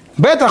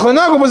 betach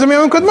lenagu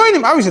b'zemiyam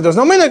kadmoinim. Obviously, there's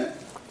no minig.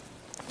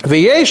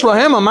 V'yesh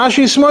lohem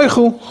amashi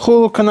yismoichu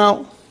chul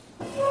kanal.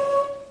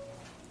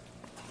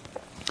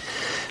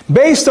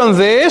 Based on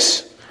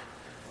this,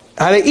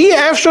 the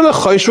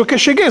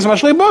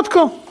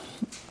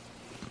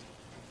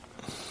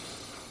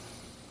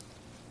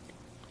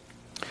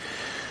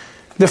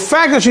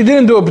fact that she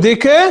didn't do a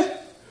bdika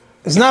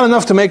is not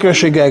enough to make her a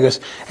shegegas.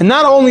 And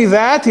not only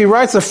that, he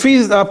writes a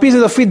piece of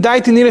the feed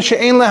daiti nira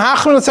she'ein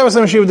lehachron l'tzevas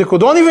l'mashiv b'dikut.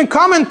 Don't even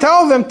come and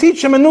tell them,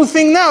 teach them a new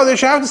thing now. They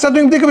should have to start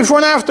doing bdika before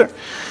and after.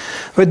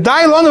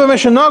 Whatever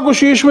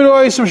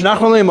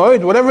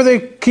they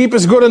keep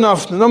is good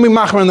enough. Don't be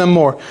machmer them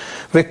more.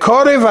 And the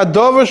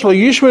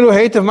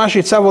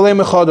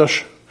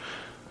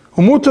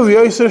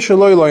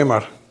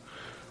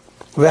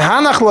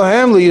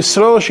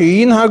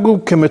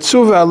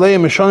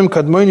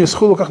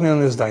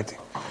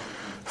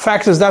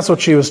fact is, that's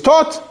what she was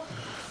taught.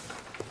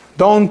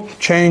 Don't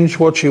change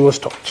what she was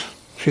taught.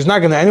 She's not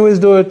going to anyways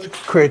do it,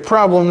 create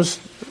problems.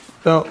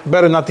 No,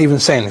 better not even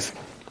say anything.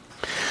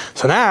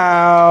 So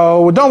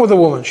now we're done with the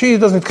woman. She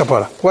doesn't need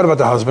kapara. What about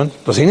the husband?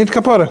 Does he need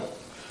kapara?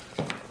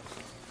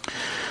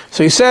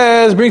 So he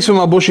says, brings from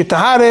Abushi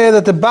Tahare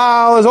that the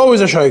Baal is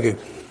always a shoygig.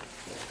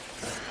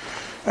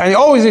 And he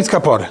always needs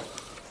kapara.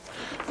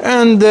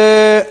 And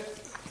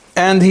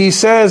he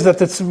says that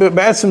it's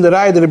Be'etzim the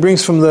Rai that he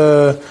brings from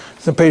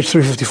it's on page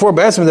 354,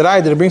 Be'etzim the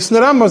Rai that he brings from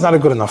the Rambam is not a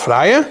good enough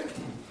Raya.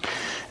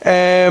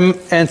 And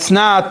it's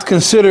not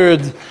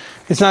considered,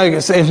 it's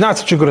not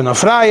such a good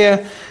enough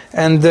Raya.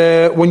 And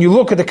when you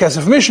look at the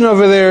Kesef Mishnah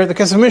over there, the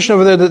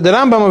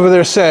Rambam over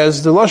there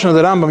says, the Lashon of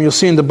the Rambam, you'll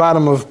see in the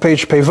bottom of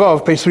page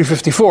Pevav, page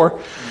 354,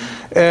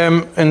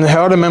 in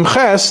Ha'ara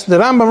Memches, the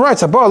Rambam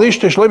writes, Abal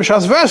ishte shloi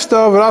b'shas vesta,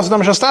 v'ras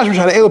adam b'shas tashmish,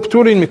 ha're elu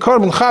p'turin mikor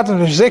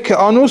b'nchatan, v'shzeh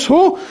ke'anus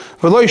hu,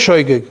 v'loi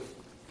shoygig.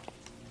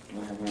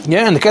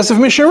 Yeah, and the Kesef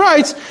Mishnah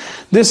writes,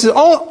 it's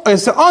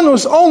the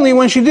anus only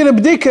when she did a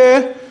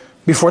bdika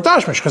before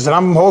tashmish, because the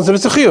Rambam holds that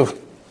it's a חיוב.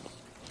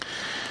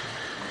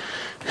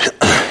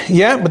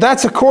 Yeah, but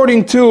that's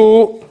according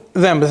to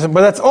them. But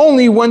that's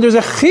only when there's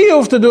a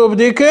chiyuv to do a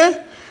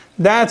bdika.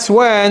 That's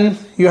when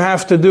you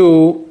have to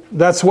do.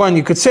 That's when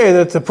you could say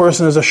that the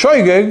person is a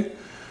shoygig,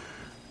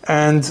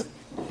 and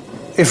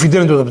if he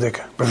didn't do the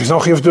bdika. But if he's no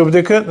chiyuv to do a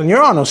bdika, then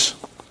you're anus.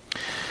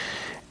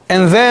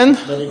 And then.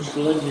 But it's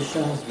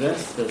B'shas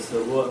Vesta,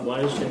 so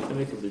why does she have to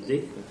make a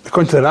bdika?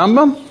 According to the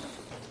Rambam,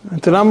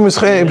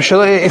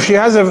 if she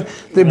has a.